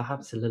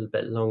 perhaps a little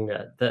bit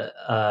longer, that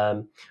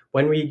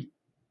when we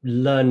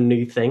learn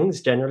new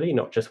things, generally,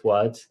 not just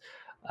words,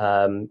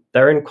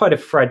 they're in quite a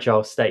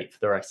fragile state for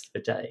the rest of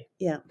the day.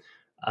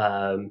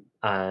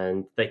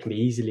 And they can be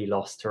easily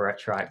lost to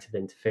retroactive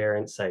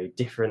interference. So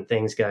different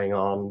things going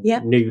on,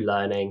 new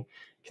learning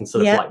can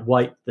sort of like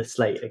wipe the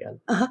slate again.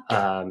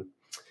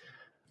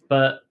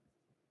 But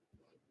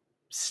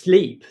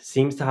sleep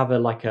seems to have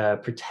a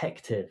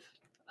protective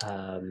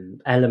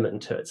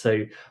element to it.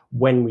 So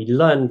when we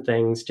learn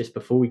things just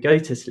before we go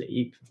to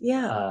sleep,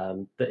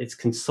 that it's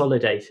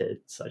consolidated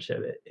such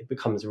that it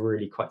becomes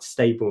really quite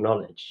stable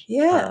knowledge.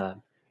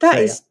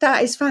 That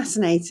is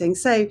fascinating.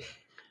 So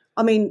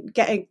I mean,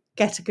 get a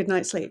good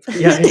night's sleep.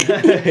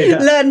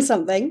 Learn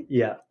something,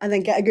 and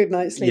then get a good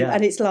night's sleep,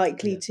 and it's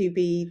likely to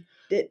be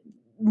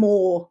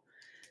more,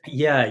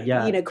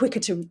 quicker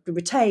to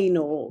retain,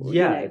 or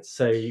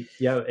So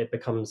it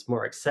becomes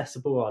more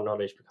accessible. Our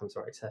knowledge becomes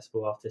more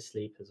accessible after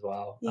sleep as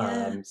well.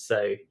 It's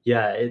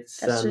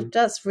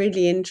that's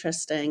really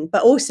interesting,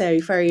 but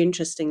also very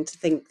interesting to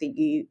think that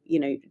the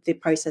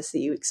process that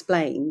you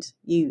explained,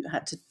 you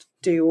had to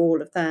do all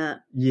of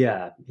that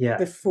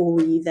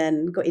before you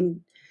then got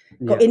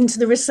into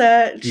the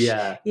research.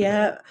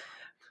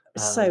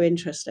 So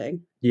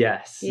interesting.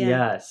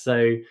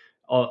 So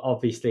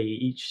obviously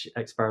each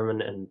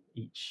experiment and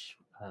each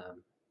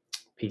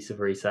piece of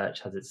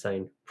research has its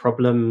own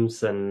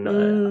problems and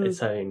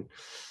its own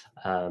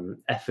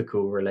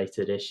ethical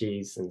related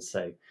issues, and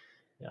so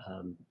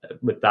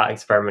with that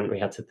experiment we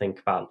had to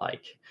think about,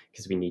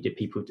 because we needed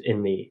people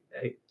in the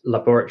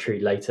laboratory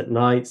late at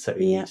night, so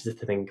we needed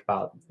to think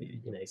about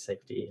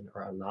safety and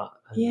around that.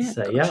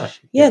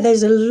 And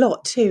there's a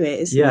lot to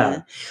it, isn't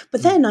there?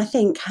 But then I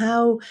think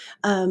how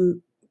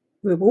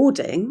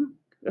rewarding,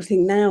 I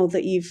think now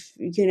that you've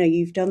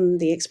done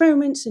the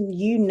experiments and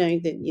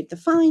that the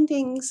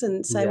findings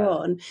and so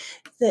on,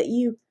 that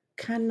you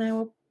can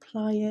now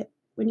apply it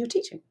when you're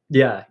teaching.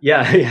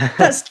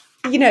 That's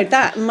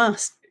that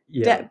must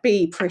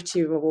be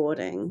pretty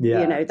rewarding.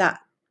 That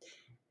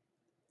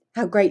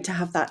how great to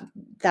have that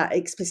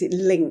explicit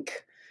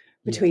link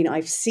between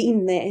I've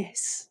seen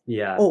this,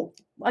 or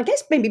I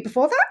guess maybe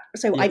before that,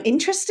 so I'm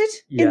interested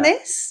in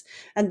this,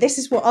 and this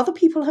is what other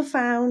people have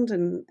found,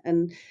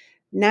 and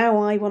now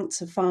I want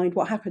to find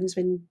what happens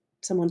when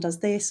someone does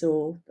this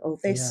or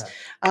this,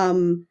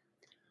 and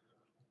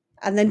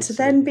then to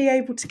then be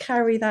able to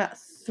carry that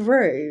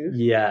through,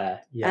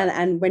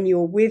 and when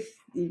you're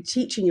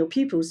teaching your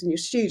pupils and your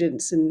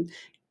students, and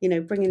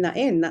bringing that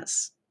in,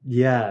 that's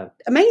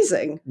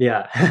amazing.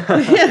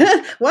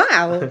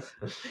 Wow.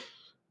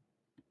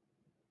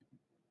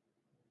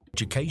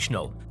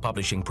 Educational,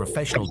 publishing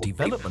professional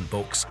development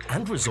books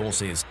and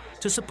resources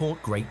to support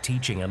great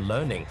teaching and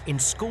learning in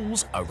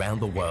schools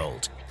around the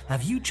world.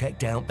 Have you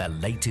checked out their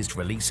latest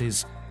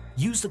releases?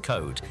 Use the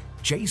code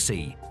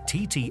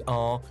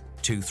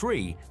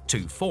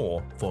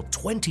JCTTR2324 for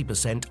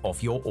 20%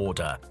 off your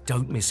order.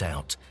 Don't miss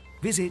out.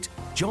 Visit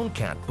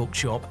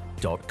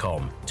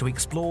johncattbookshop.com to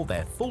explore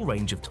their full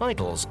range of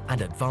titles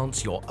and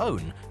advance your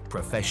own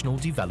professional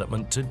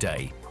development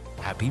today.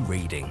 Happy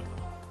reading.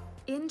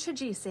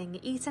 Introducing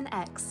Eton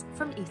X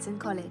from Eton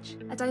College,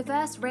 a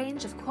diverse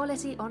range of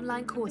quality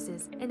online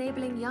courses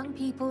enabling young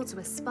people to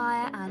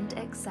aspire and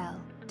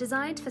excel.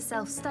 Designed for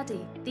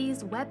self-study,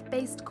 these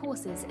web-based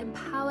courses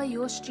empower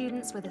your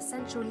students with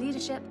essential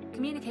leadership,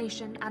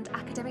 communication, and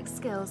academic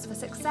skills for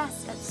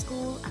success at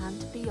school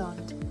and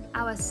beyond.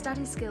 Our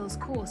Study Skills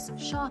course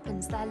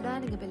sharpens their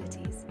learning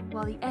abilities,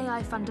 while the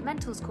AI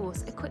Fundamentals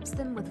course equips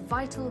them with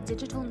vital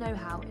digital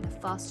know-how in a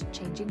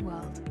fast-changing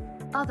world.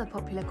 Other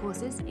popular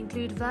courses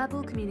include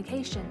verbal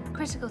communication,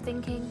 critical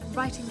thinking,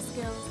 writing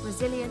skills,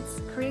 resilience,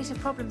 creative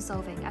problem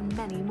solving, and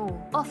many more.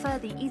 Offer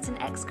the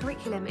EtonX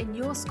curriculum in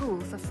your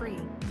school for free.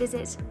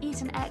 Visit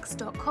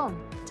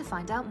etonx.com to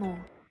find out more.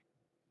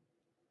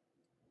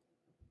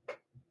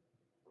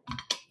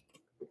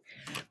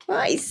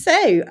 Right,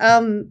 so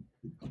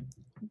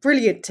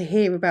brilliant to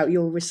hear about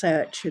your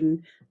research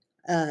and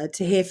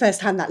to hear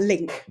firsthand that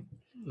link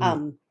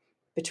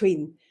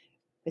between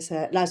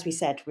research, as we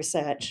said,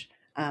 research,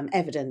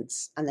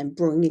 evidence, and then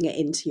bringing it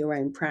into your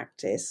own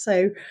practice.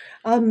 So,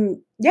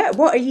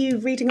 what are you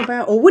reading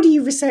about, or what are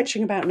you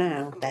researching about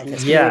now then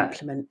that's going to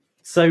implement?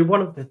 So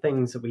one of the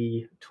things that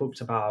we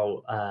talked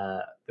about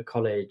the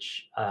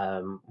college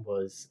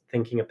was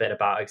thinking a bit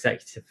about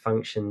executive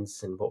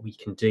functions and what we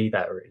can do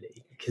there,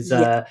 really, because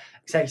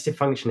executive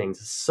functionings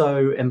are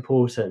so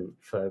important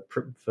for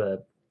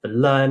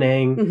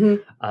learning,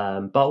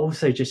 but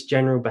also just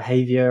general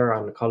behaviour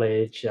around the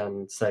college.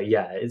 And so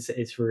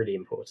it's really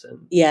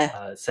important.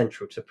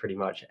 Central to pretty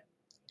much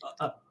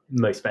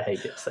most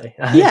behaviours. So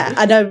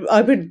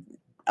and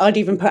I'd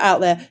even put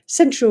out there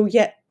central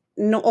yet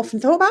not often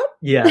thought about,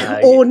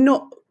 or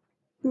not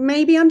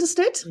maybe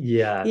understood.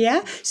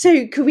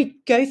 So could we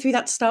go through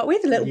that to start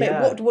with a little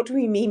bit? What do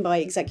we mean by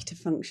executive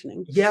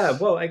functioning?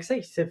 Well,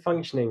 executive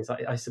functionings,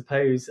 I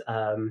suppose,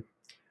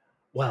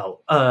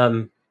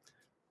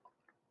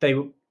 they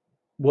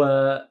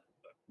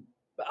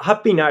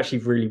have been actually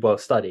really well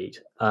studied.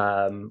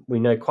 We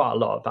know quite a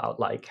lot about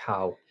like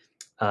how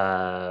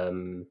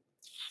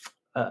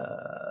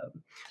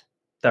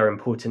they're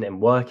important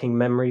in working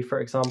memory, for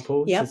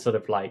example, to sort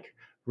of like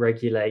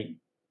regulate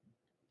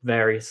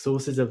various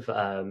sources of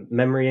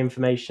memory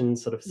information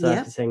sort of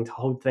surfacing, to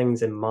hold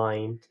things in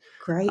mind.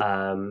 Great.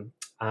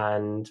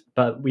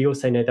 But we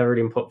also know they're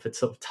really important for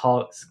sort of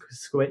task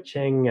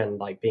switching and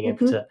like being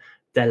able to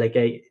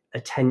delegate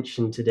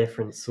attention to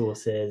different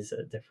sources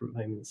at different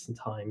moments in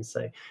time.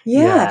 So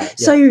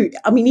so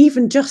I mean,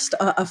 even just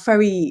a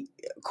very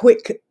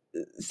quick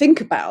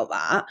think about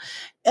that,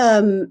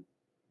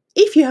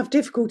 if you have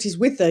difficulties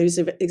with those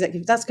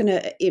executives, that's going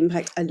to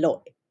impact a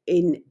lot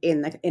in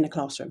a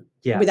classroom,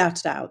 without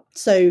a doubt.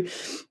 So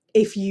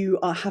if you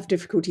have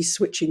difficulty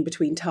switching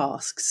between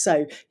tasks,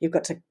 so you've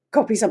got to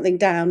copy something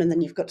down and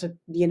then you've got to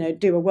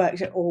do a work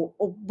or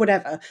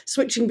whatever,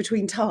 switching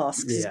between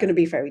tasks is going to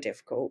be very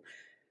difficult.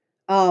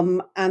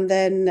 And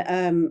then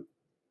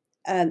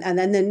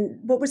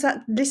what was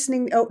that?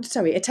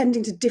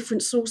 Attending to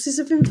different sources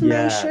of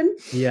information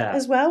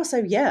as well. So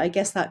I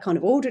guess that kind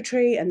of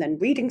auditory and then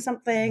reading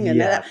something.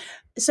 And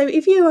so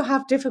if you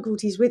have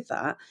difficulties with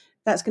that,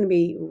 that's going to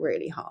be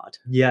really hard.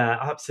 Yeah,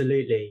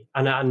 absolutely.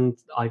 And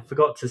I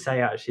forgot to say,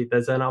 actually,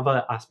 there's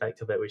another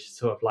aspect of it, which is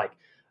sort of like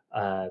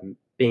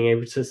being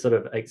able to sort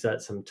of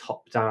exert some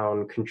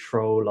top-down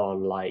control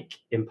on like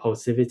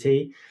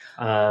impulsivity.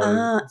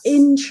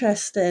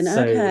 Interesting.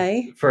 So,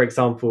 okay. For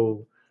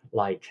example,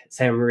 like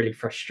say I'm really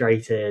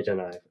frustrated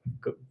and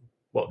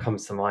what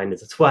comes to mind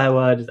is a swear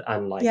word,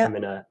 and like I'm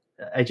in a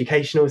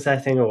educational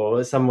setting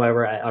or somewhere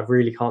where I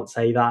really can't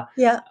say that.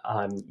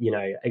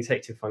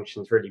 Executive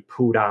functions really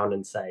pull down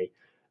and say,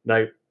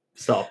 no,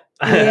 stop.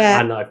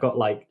 And I've got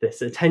like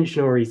this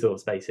attentional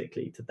resource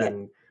basically to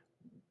then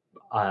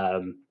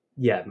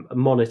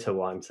monitor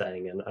what I'm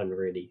saying and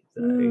really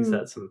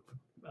exert some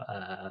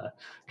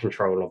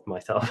control of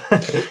myself.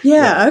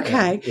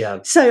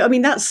 So I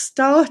mean, that's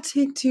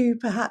starting to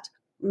perhaps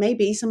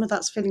maybe some of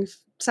that's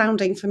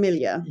sounding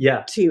familiar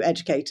to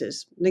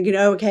educators. Thinking,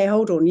 okay,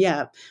 hold on,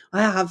 I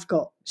have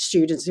got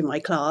students in my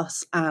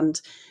class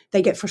and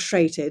they get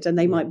frustrated and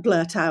they might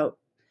blurt out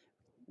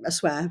a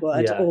swear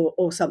word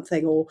or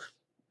something, or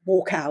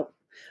walk out,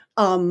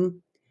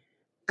 and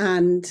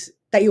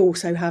they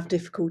also have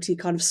difficulty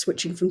kind of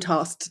switching from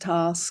task to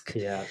task,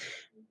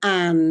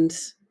 and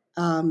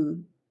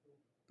and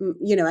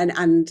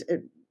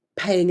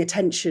paying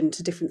attention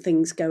to different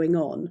things going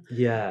on.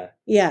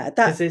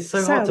 Because it's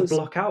so hard to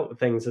block out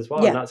things as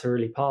well, and that's a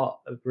really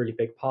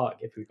big part.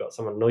 If we've got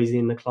someone noisy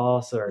in the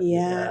class, or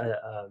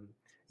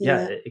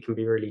it can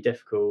be really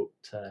difficult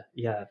to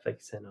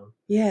focus in on.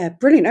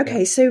 Brilliant.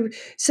 Okay, so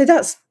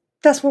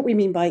that's what we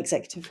mean by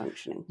executive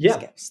functioning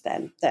skills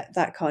then,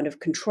 that kind of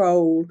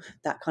control,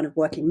 that kind of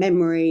working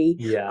memory,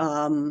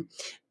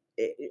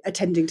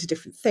 attending to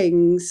different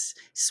things,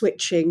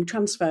 switching,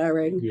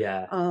 transferring,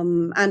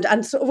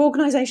 and sort of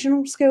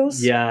organizational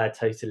skills.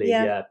 Totally.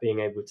 Being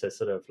able to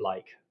sort of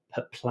like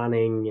put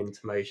planning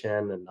into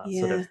motion and that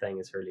sort of thing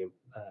is really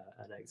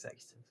an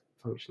executive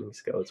functioning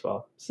skill as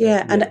well. So,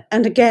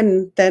 and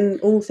again, then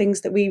all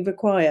things that we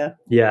require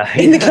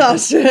in the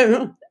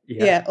classroom.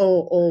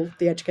 Or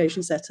the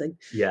education setting.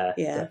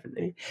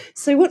 Definitely.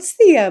 So what's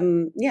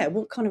the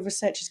what kind of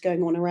research is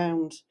going on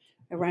around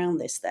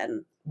this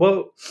then?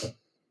 Well,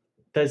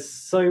 there's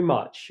so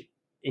much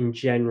in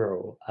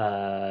general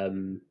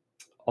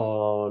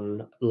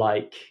on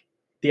like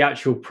the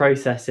actual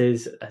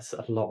processes. There's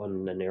a lot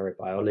on the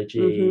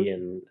neurobiology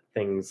and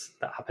things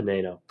that happen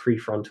in our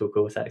prefrontal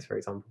cortex, for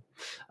example.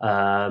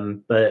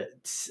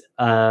 But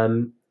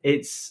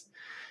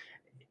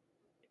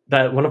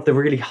that one of the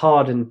really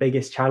hard and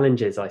biggest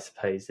challenges, I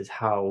suppose, is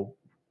how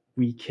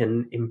we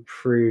can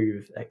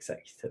improve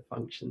executive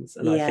functions.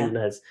 And I think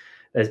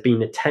there's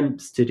been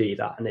attempts to do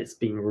that, and it's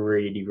been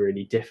really,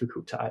 really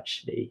difficult to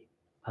actually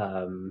see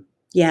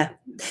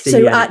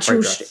any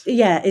progress.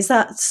 Is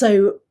that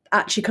so?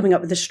 Actually coming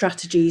up with the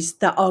strategies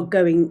that are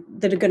going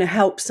to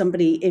help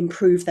somebody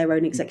improve their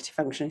own executive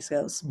functioning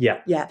skills.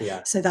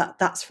 Yeah. So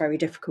that's very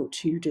difficult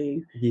to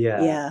do.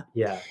 Yeah.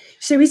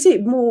 So is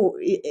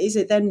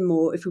it then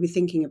more if we were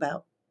thinking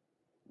about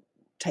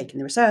taking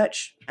the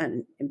research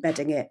and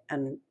embedding it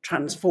and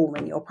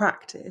transforming your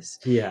practice?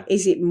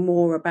 Is it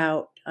more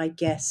about, I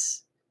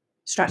guess,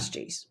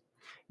 strategies?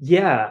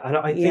 Yeah, and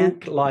I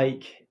think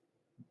like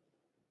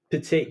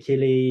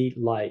particularly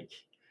like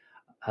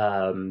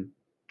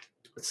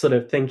sort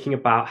of thinking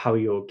about how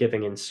you're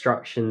giving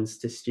instructions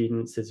to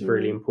students is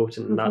really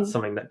important, and that's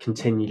something that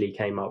continually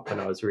came up when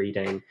I was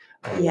reading,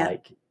 and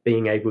like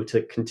being able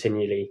to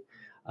continually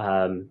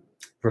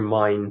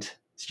remind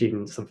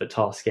students of the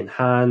task in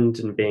hand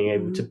and being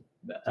able to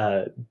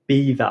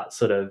be that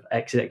sort of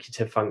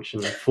executive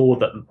function for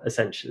them,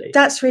 essentially.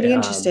 That's really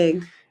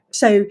interesting.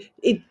 So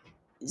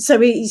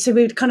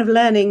we're kind of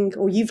learning,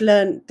 or you've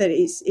learned that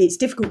it's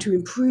difficult to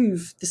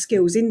improve the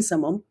skills in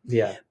someone.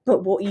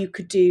 But what you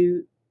could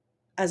do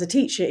as a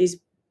teacher is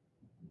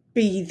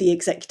be the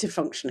executive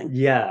functioning.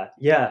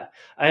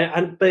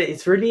 And but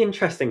it's really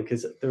interesting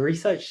because the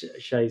research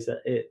shows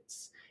that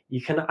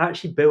you can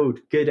actually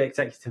build good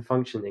executive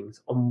functionings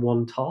on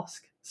one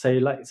task. So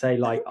like say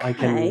like I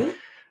can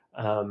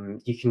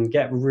you can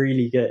get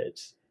really good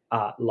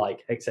at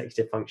like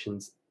executive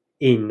functions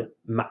in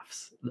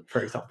maths,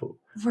 for example,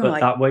 but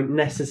that won't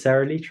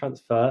necessarily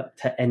transfer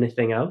to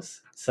anything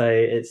else.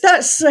 So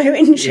that's so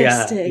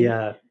interesting.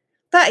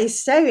 That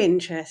is so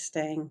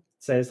interesting.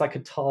 So it's like a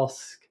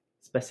task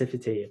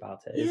specificity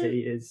about it.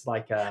 It's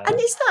like a... And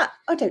is that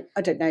I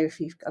don't know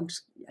if you've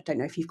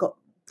got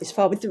this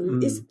far with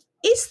the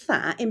is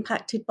that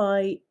impacted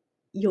by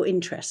your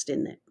interest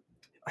in it?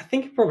 I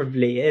think it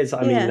probably is.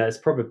 I mean, there's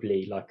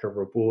probably like a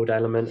reward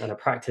element and a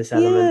practice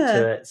element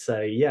to it. So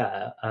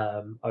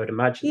I would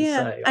imagine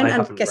so. And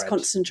I guess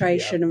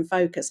concentration and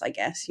focus, I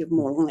guess. You're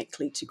more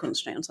likely to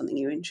concentrate on something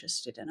you're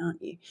interested in,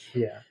 aren't you?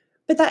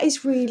 But that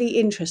is really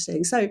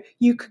interesting. So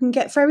you can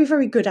get very,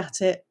 very good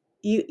at it.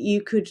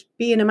 You could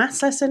be in a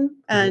maths lesson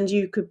and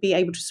you could be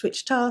able to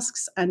switch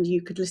tasks and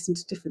you could listen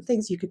to different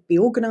things. You could be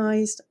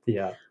organised.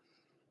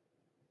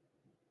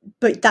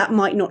 But that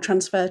might not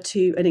transfer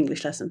to an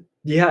English lesson.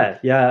 I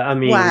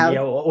mean,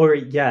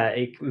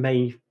 it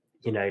may,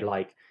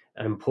 like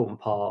an important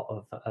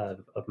part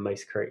of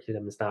most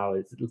curriculums now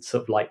is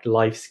sort of like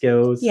life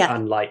skills,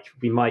 and like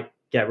we might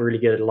get really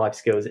good at life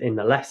skills in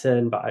the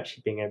lesson, but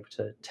actually being able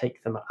to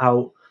take them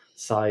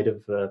outside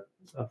of the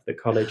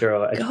college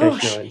or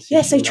educational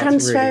institution.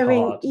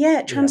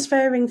 So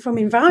transferring from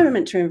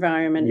environment to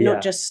environment,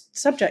 not just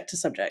subject to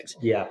subject.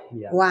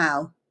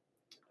 Wow.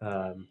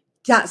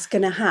 That's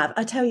going to have,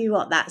 I tell you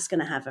what, that's going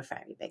to have a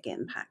very big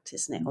impact,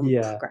 isn't it, on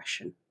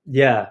progression?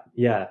 So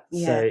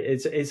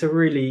it's a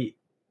really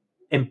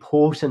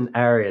important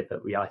area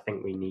that I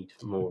think we need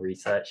more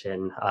research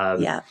in.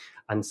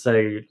 And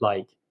so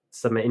like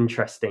some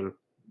interesting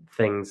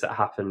things that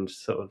happened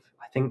sort of,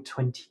 I think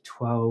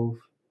 2012,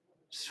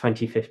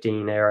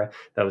 2015 era,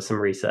 there was some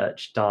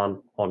research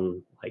done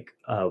on like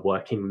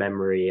working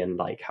memory and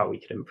like how we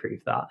could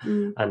improve that.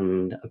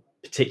 And a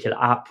particular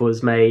app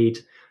was made.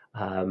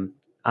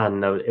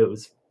 And it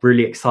was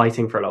really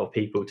exciting for a lot of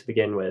people to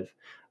begin with.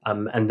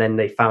 And then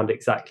they found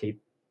exactly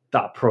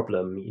that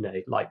problem,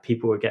 like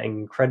people were getting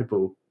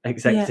incredible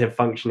executive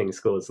functioning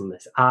scores on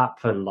this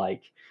app and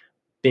like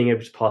being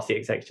able to pass the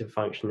executive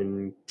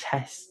functioning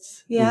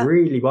tests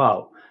really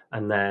well.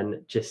 And then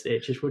it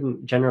just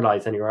wouldn't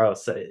generalize anywhere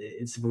else. So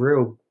it's a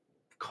real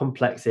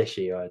complex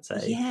issue, I'd say.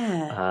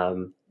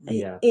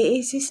 It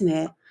is, isn't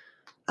it?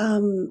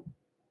 I'm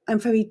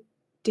very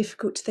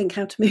difficult to think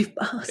how to move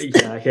past.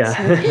 So,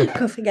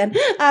 cough again.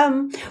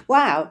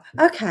 Wow.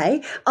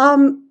 Okay.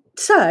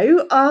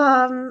 So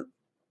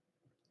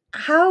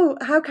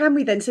how can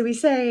we then? So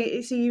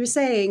you were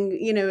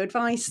saying,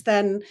 advice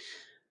then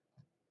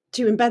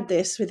to embed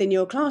this within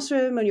your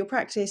classroom and your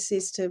practice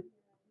is to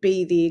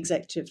be the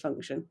executive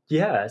function.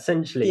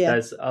 Essentially,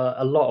 there's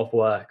a lot of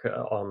work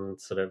on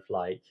sort of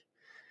like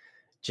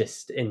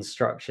just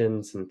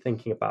instructions and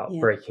thinking about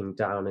breaking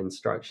down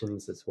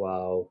instructions as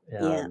well.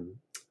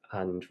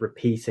 And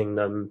repeating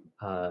them,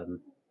 and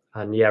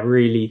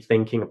really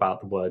thinking about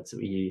the words that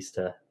we use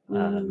to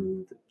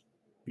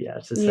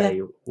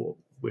say what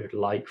we'd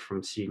like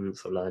from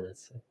students or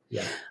learners.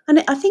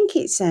 And I think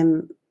it's I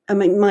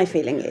mean, my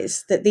feeling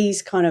is that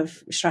these kind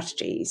of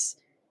strategies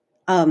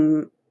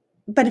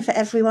benefit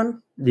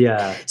everyone.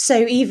 So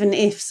even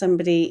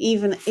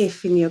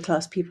if in your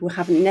class people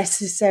haven't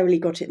necessarily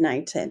got it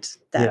noted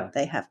that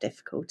they have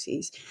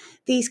difficulties,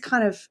 these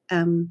kind of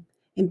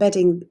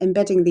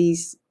embedding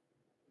these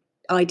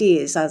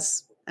ideas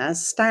as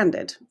as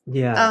standard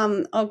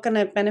are going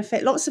to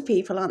benefit lots of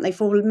people, aren't they,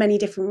 for many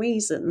different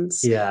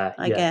reasons?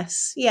 I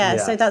guess.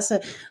 So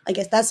I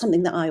guess that's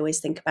something that I always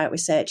think about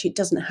research. It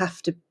doesn't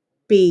have to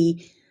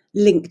be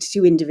linked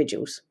to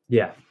individuals.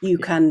 You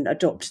can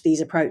adopt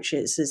these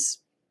approaches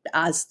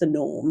as the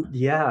norm.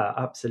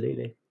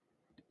 Absolutely.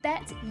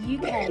 Bet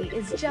UK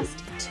is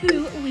just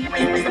 2 weeks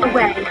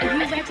away. Are you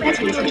ready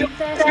to join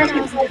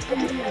 30,000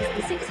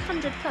 attendees,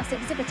 600 plus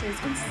exhibitors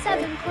on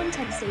 7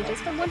 content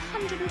stages from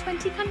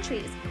 120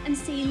 countries and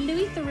see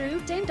Louis Theroux,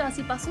 Dame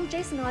Darcy Bustle,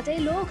 Jason Arde,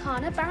 Laurel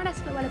Kana,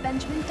 Baroness Luella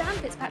Benjamin, Dan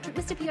Fitzpatrick,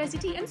 Mr.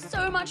 PICT and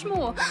so much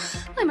more.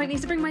 I might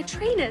need to bring my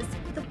trainers.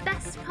 The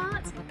best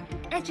part?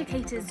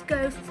 Educators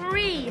go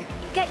free.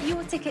 Get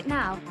your ticket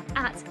now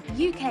at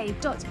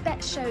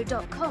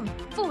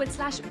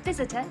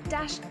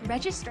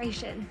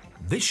uk.betshow.com/visitor-registration.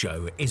 This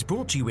show is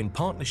brought to you in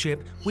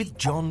partnership with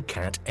John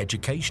Catt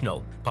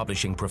Educational,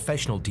 publishing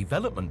professional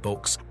development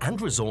books and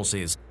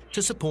resources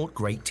to support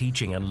great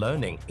teaching and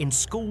learning in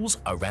schools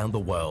around the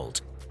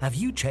world. Have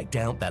you checked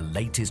out their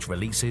latest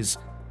releases?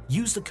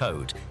 Use the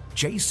code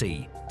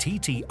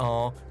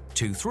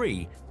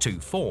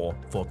JCTTR2324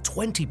 for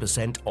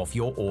 20% off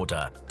your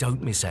order.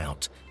 Don't miss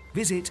out.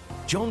 Visit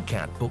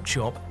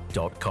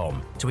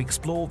johncattbookshop.com to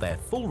explore their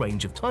full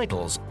range of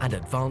titles and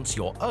advance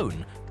your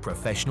own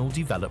professional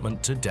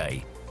development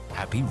today.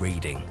 Happy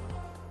reading.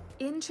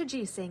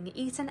 Introducing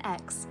Eton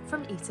X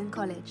from Eton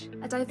College,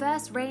 a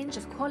diverse range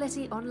of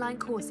quality online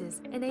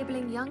courses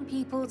enabling young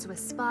people to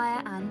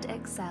aspire and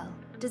excel.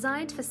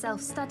 Designed for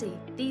self-study,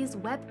 these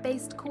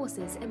web-based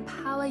courses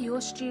empower your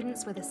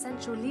students with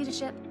essential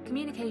leadership,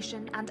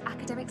 communication, and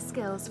academic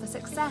skills for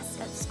success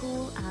at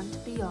school and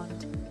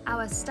beyond.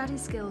 Our Study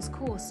Skills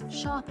course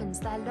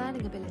sharpens their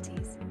learning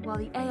abilities, while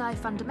the AI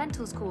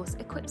Fundamentals course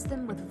equips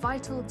them with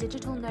vital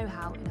digital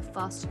know-how in a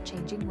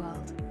fast-changing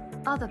world.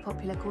 Other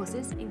popular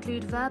courses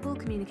include verbal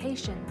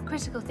communication,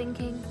 critical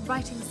thinking,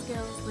 writing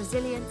skills,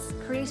 resilience,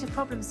 creative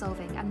problem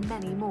solving, and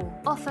many more.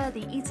 Offer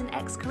the Eton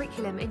X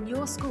curriculum in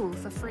your school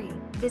for free.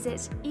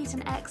 Visit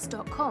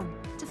etonx.com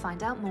to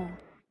find out more.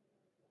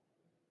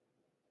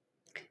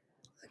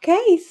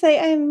 Okay,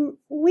 so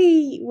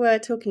we were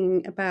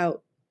talking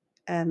about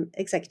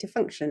executive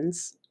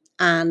functions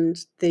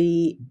and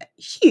the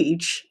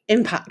huge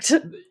impact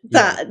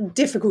that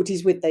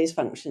difficulties with those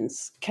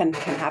functions can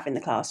have in the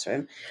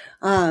classroom.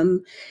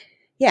 And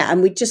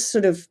we just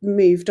sort of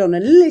moved on a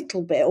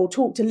little bit, or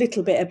talked a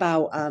little bit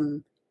about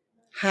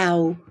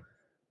how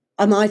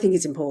I think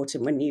it's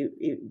important when you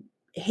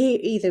hear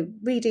either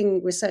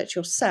reading research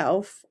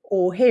yourself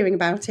or hearing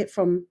about it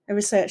from a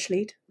research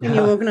lead in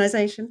your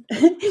organisation,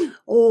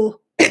 or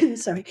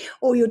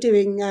you're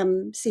doing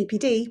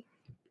CPD,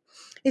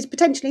 is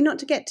potentially not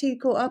to get too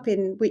caught up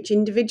in which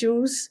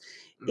individuals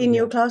in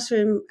your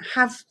classroom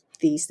have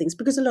these things,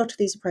 because a lot of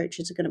these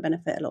approaches are going to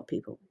benefit a lot of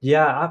people.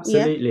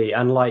 Absolutely.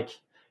 And like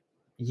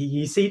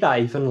you see that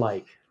even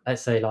like,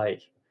 let's say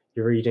like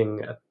you're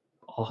reading an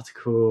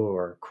article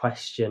or a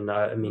question.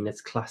 I mean,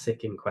 it's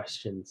classic in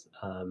questions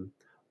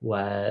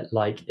where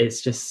like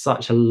it's just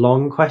such a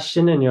long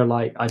question and you're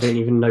like, I don't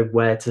even know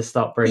where to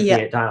start breaking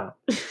it down.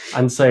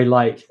 And so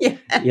like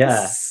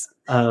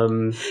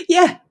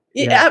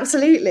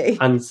absolutely.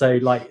 And so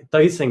like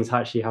those things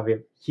actually have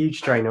a huge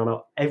strain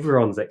on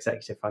everyone's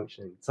executive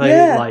functioning. So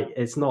like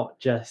it's not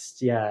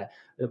just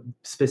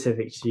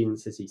specific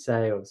students, as you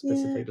say, or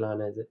specific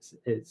learners.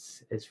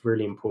 It's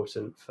really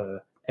important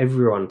for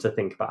everyone to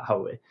think about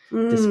how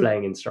we're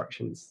displaying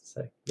instructions.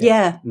 So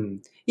I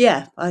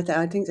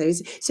think so.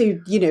 So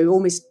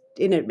almost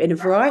in a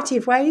variety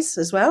of ways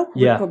as well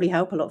would probably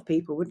help a lot of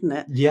people, wouldn't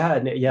it?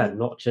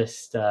 Not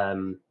just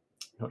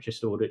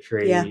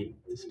auditory,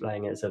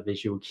 displaying it as a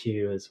visual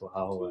cue as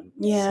well. And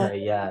so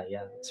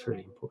it's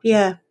really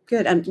important.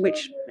 Good. And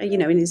which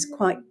is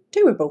quite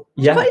doable.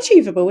 It's quite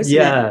achievable,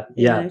 isn't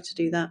it? To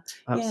do that.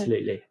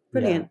 Absolutely.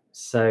 Brilliant.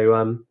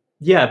 So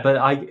but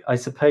I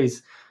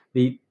suppose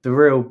the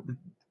real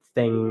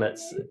thing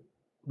that's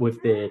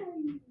with the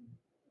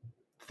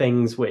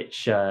things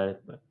which have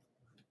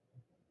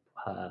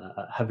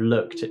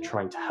looked at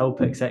trying to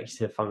help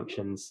executive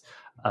functions,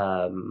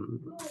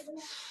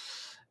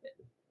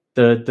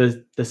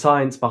 the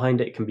science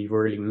behind it can be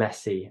really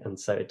messy, and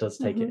so it does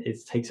take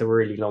it takes a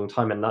really long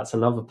time, and that's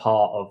another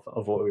part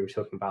of what we were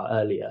talking about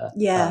earlier.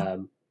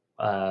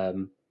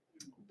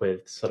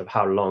 With sort of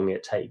how long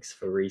it takes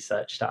for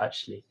research to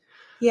actually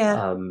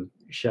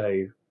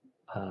show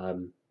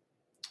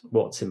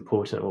what's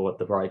important or what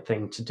the right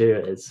thing to do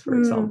is. For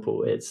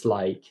example, it's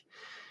like,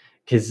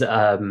 because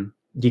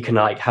you can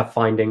like have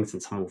findings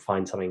and someone will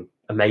find something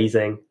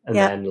amazing, and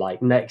then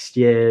like next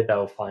year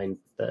they'll find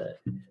that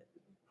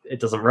it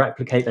doesn't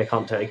replicate, they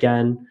can't do it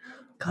again.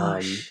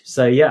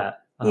 So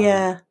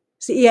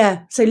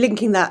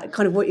linking that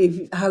kind of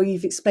how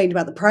you've explained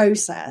about the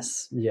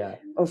process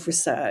of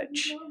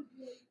research,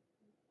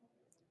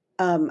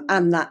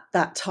 and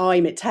that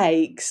time it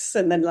takes,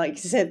 and then like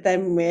you said,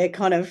 then we're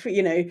kind of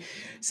an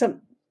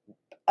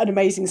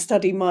amazing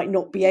study might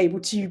not be able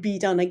to be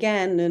done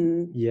again,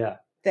 and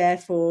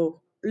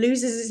therefore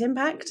loses its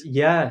impact?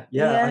 Yeah,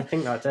 Yeah. I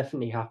think that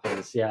definitely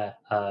happens. Yeah.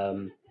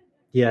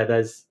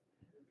 There's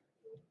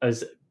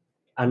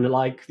and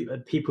like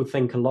people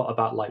think a lot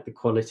about like the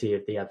quality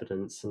of the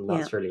evidence, and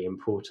that's really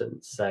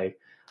important. So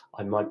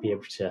I might be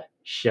able to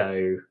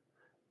show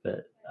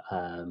that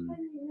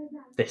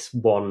this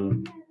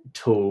one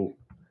tool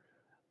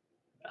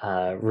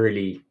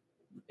really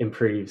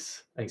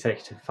improves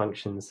executive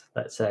functions,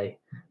 let's say,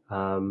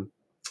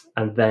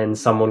 and then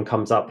someone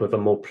comes up with a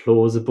more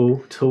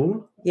plausible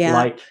tool,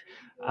 like,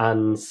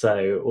 and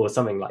so, or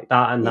something like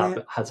that, and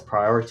that has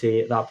priority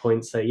at that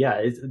point. So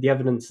the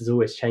evidence is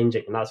always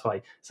changing, and that's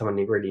why someone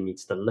really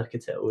needs to look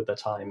at it all the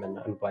time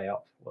and weigh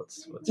up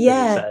what's being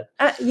said.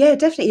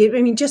 Definitely.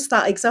 I mean, just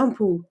that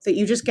example that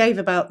you just gave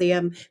about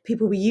the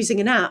people were using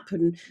an app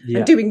and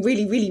doing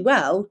really, really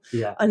well,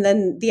 and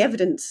then the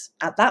evidence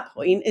at that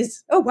point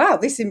is, oh wow,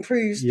 this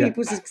improves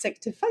people's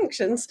executive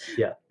functions.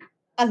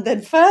 And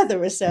then further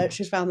research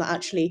has found that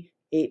actually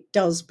it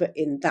does, but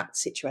in that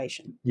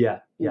situation.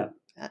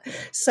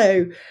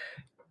 So,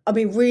 I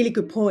mean, really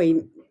good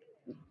point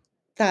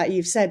that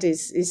you've said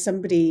is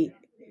somebody,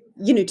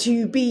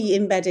 to be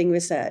embedding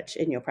research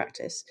in your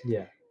practice.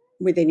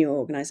 Within your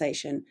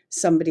organisation,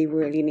 somebody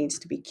really needs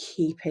to be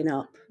keeping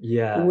up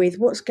with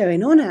what's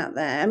going on out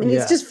there. I mean,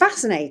 it's just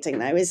fascinating,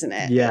 though, isn't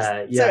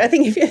it? So I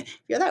think if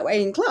you're that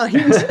way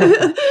inclined,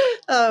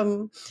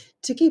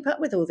 to keep up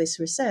with all this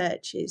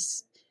research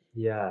is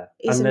and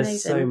amazing.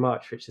 There's so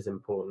much which is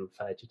important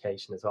for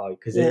education as well,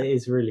 because it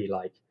is really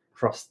like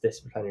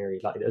cross-disciplinary.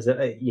 Like there's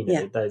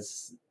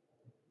there's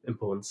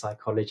important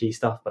psychology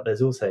stuff, but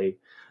there's also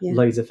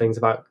loads of things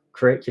about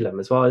curriculum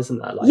as well, isn't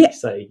there? Like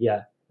so,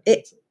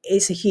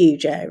 it's a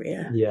huge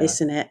area,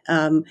 isn't it?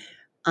 And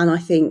I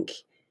think,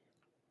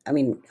 I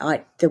mean,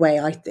 the way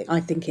I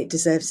think it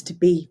deserves to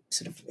be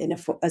sort of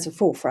as a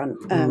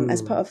forefront,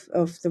 as part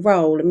of the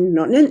role. I mean,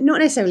 not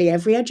necessarily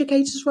every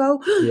educator's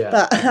role,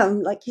 but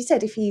like you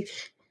said, if you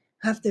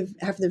have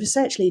the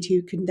research lead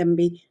who can then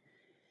be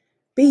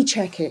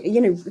checking,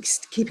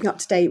 keeping up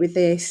to date with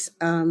this,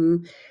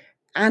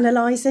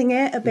 analysing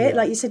it a bit,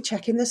 like you said,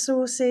 checking the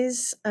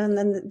sources and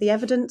then the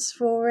evidence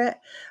for it,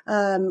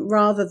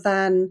 rather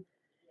than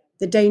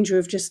the danger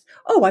of just,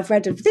 I've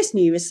read of this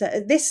new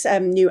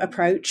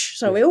approach,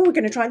 so we're all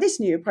going to try this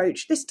new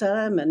approach this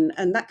term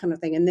and that kind of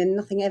thing, and then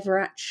nothing ever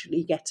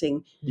actually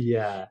getting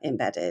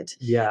embedded.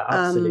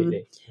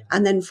 Absolutely.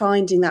 And then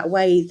finding that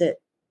way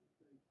that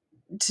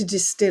to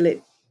distill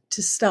it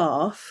to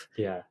staff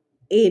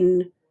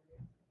in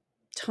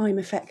time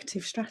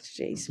effective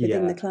strategies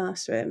within the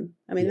classroom.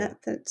 I mean,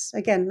 that's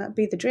again, that'd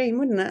be the dream,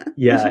 wouldn't it?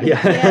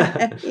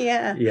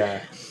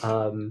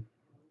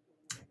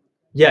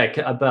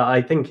 But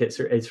I think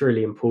it's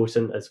really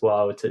important as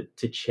well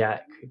to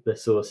check the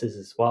sources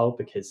as well,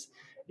 because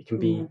it can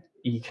be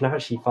you can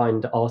actually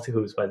find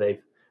articles where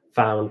they've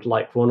found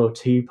like one or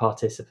two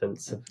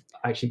participants have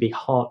actually been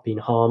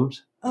harmed,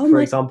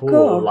 for example,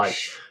 or like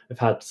have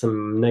had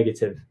some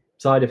negative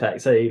side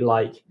effects. So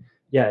like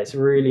it's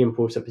really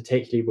important,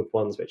 particularly with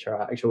ones which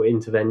are actual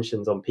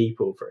interventions on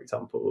people, for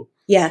example.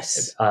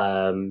 That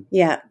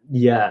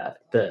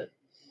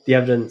the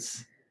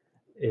evidence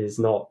is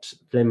not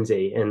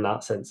flimsy in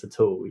that sense at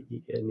all.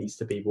 It needs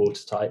to be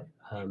watertight.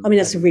 I mean,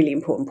 that's a really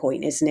important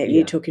point, isn't it?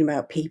 You're talking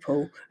about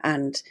people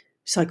and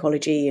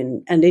psychology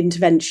and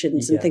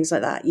interventions and things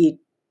like that. It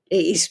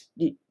is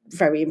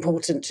very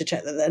important to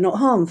check that they're not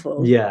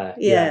harmful. Which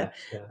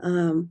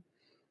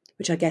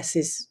I guess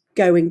is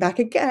going back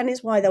again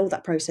is why all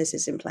that process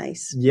is in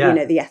place.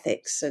 The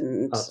ethics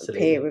and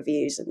peer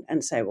reviews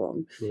and so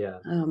on.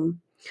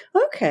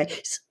 Okay.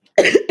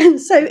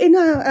 So in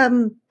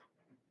our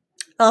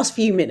last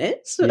few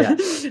minutes,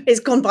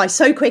 it's gone by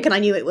so quick, and I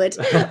knew it would.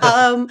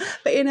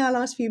 But in our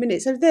last few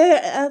minutes, are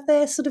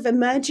there sort of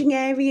emerging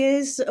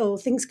areas or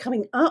things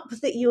coming up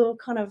that you're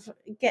kind of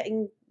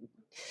getting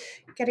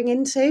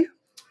into?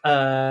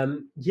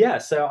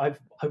 So I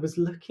was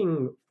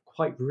looking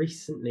quite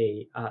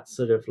recently at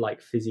sort of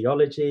like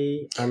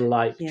physiology and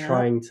like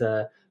trying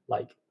to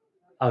like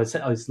I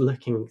was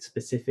looking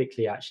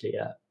specifically actually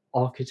at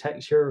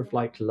architecture of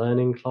like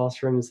learning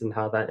classrooms and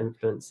how that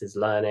influences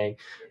learning,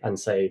 and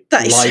so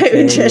that is so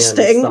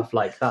interesting and stuff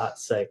like that.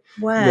 So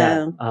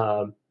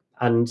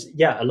and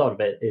a lot of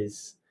it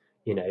is,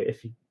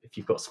 if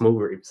you've got small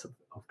groups of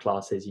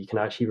classes, you can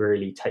actually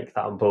really take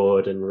that on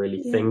board and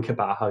really think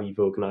about how you've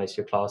organized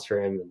your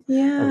classroom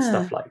and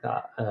stuff like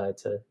that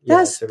to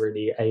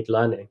really aid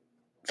learning.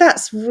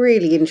 That's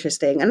really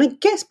interesting, and I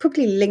guess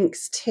probably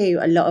links to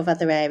a lot of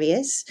other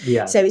areas.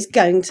 So it's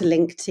going to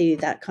link to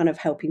that kind of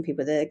helping people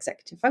with their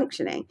executive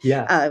functioning.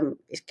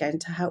 It's going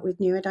to help with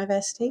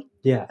neurodiversity.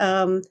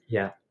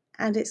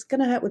 And it's going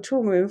to help with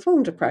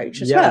trauma-informed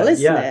approach as well,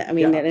 isn't it? I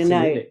mean, I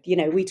know,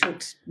 we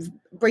talked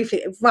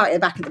briefly right at the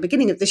back at the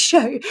beginning of the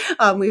show.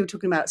 We were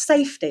talking about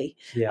safety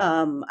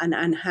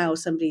and how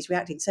somebody's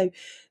reacting. So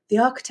the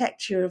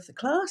architecture of the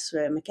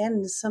classroom,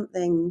 again, is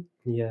something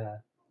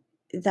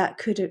that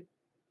could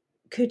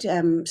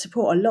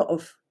support a lot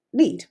of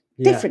need,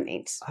 different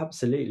needs.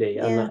 Absolutely.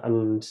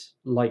 And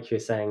like you're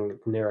saying,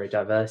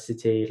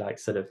 neurodiversity, like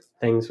sort of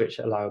things which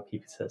allow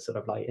people to sort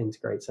of like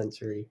integrate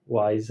sensory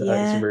wise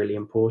is really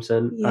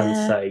important. And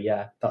so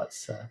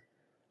that's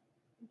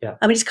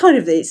I mean, it's kind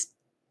of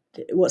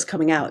what's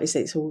coming out is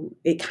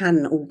it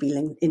can all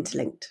be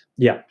interlinked.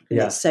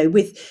 So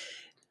with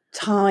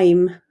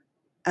time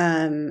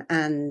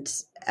and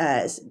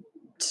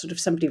sort of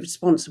somebody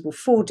responsible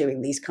for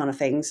doing these kind of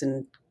things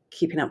and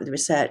keeping up with the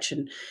research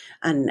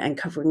and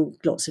covering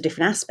lots of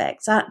different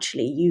aspects,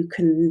 actually you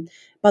can,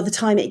 by the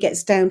time it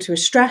gets down to a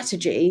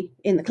strategy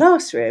in the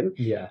classroom,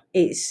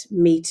 it's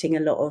meeting a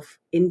lot of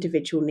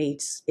individual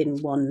needs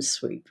in one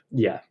swoop.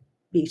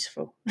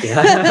 Beautiful.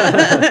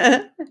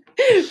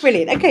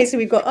 Brilliant. Okay, so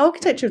we've got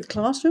architecture of the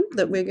classroom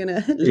that we're going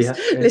to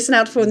listen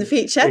out for in the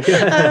future.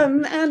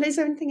 And is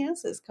there anything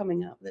else that's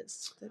coming up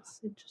that's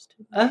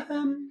interesting?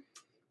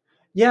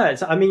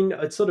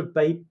 It's sort of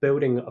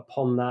building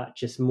upon that,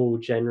 just more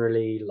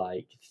generally,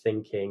 like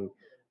thinking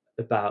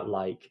about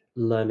like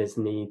learners'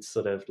 needs,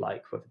 sort of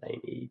like whether they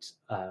need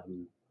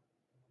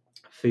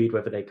food,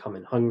 whether they come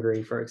in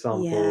hungry, for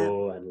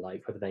example, and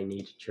like whether they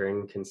need a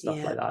drink and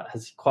stuff like that,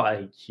 has quite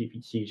a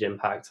huge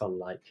impact on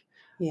like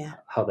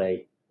how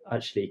they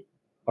actually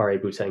are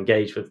able to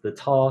engage with the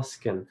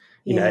task. And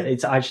you know,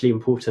 it's actually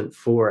important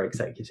for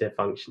executive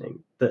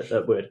functioning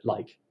that we're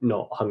like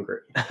not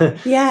hungry.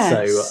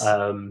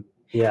 So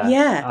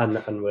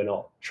and we're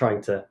not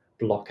trying to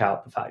block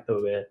out the fact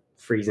that we're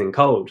freezing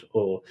cold,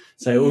 or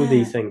so all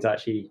these things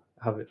actually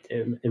have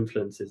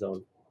influences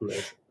on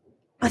those.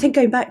 I think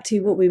going back to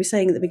what we were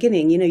saying at the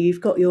beginning, you know,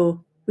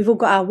 we've all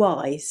got our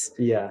whys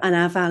and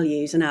our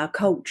values and our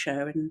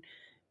culture, and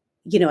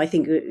you know, I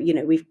think, you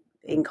know, we've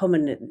in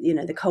common, you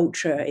know, the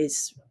culture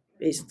is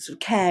sort of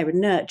care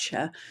and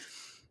nurture,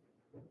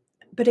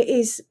 but it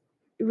is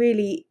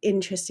really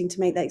interesting to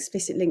make that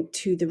explicit link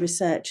to the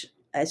research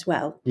as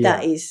well.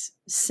 That is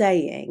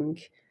saying,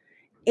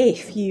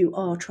 if you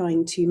are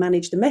trying to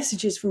manage the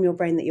messages from your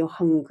brain that you're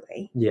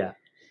hungry,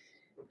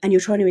 and you're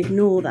trying to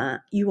ignore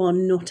that, you are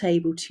not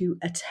able to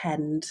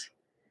attend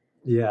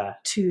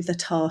to the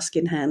task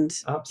in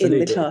hand in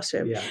the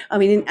classroom. I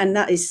mean, and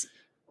that is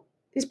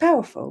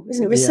powerful,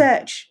 isn't it?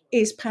 Research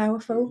is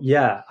powerful.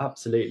 Yeah,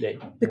 absolutely.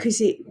 Because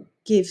it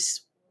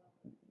gives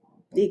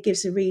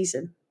a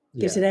reason,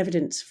 gives an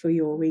evidence for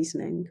your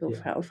reasoning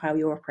of how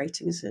you're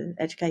operating as an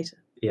educator.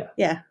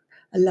 Yeah.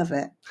 I love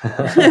it.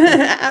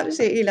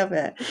 Absolutely love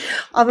it.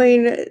 I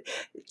mean,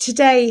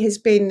 today has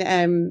been,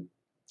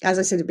 as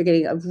I said at the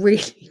beginning, I've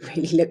really,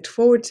 really looked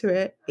forward to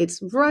it.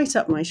 It's right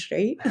up my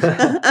street.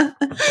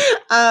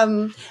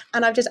 And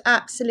I've just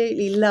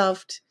absolutely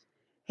loved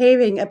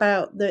hearing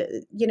about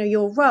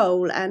your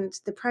role and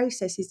the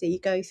processes that you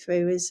go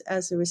through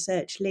as a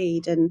research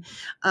lead. And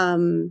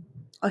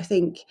I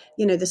think,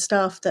 you know, the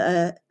staff that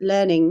are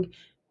learning,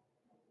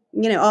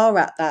 you know, are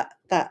at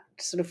that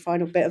sort of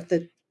final bit of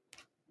the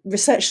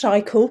research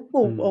cycle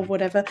or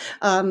whatever,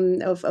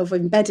 of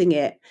embedding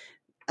it.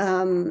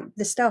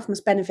 The staff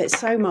must benefit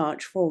so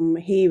much from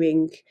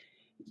hearing,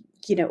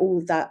 you know,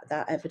 all that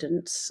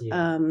evidence.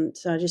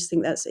 So I just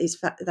think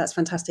that's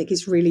fantastic.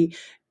 It's really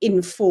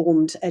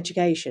informed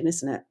education,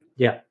 isn't it?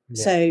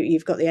 So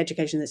you've got the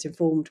education that's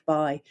informed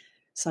by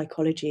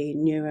psychology,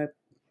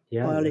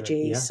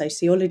 neurobiology,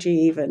 sociology,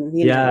 even.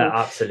 You know,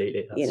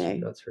 absolutely.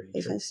 That's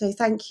really true. So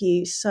thank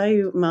you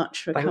so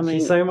much for coming.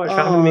 Thank you so much for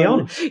having me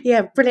on.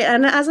 Yeah, brilliant.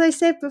 And as I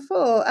said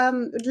before,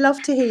 would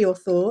love to hear your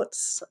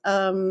thoughts.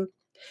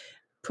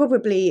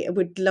 Probably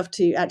would love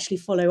to actually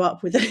follow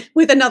up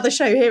with another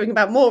show hearing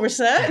about more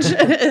research.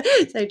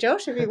 So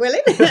Josh, if you're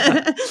willing.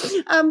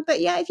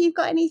 But yeah, if you've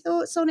got any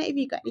thoughts on it, if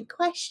you've got any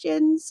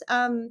questions,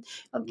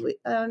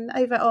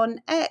 over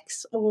on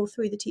X or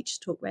through the Teachers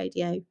Talk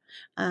Radio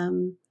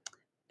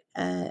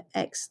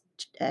X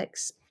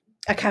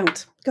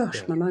account.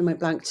 Gosh, my mind went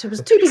blank. I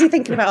was too busy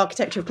thinking about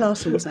architecture of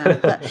classrooms now.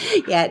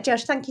 But yeah,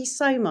 Josh, thank you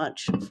so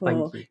much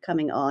for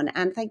coming on,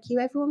 and thank you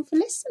everyone for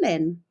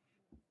listening.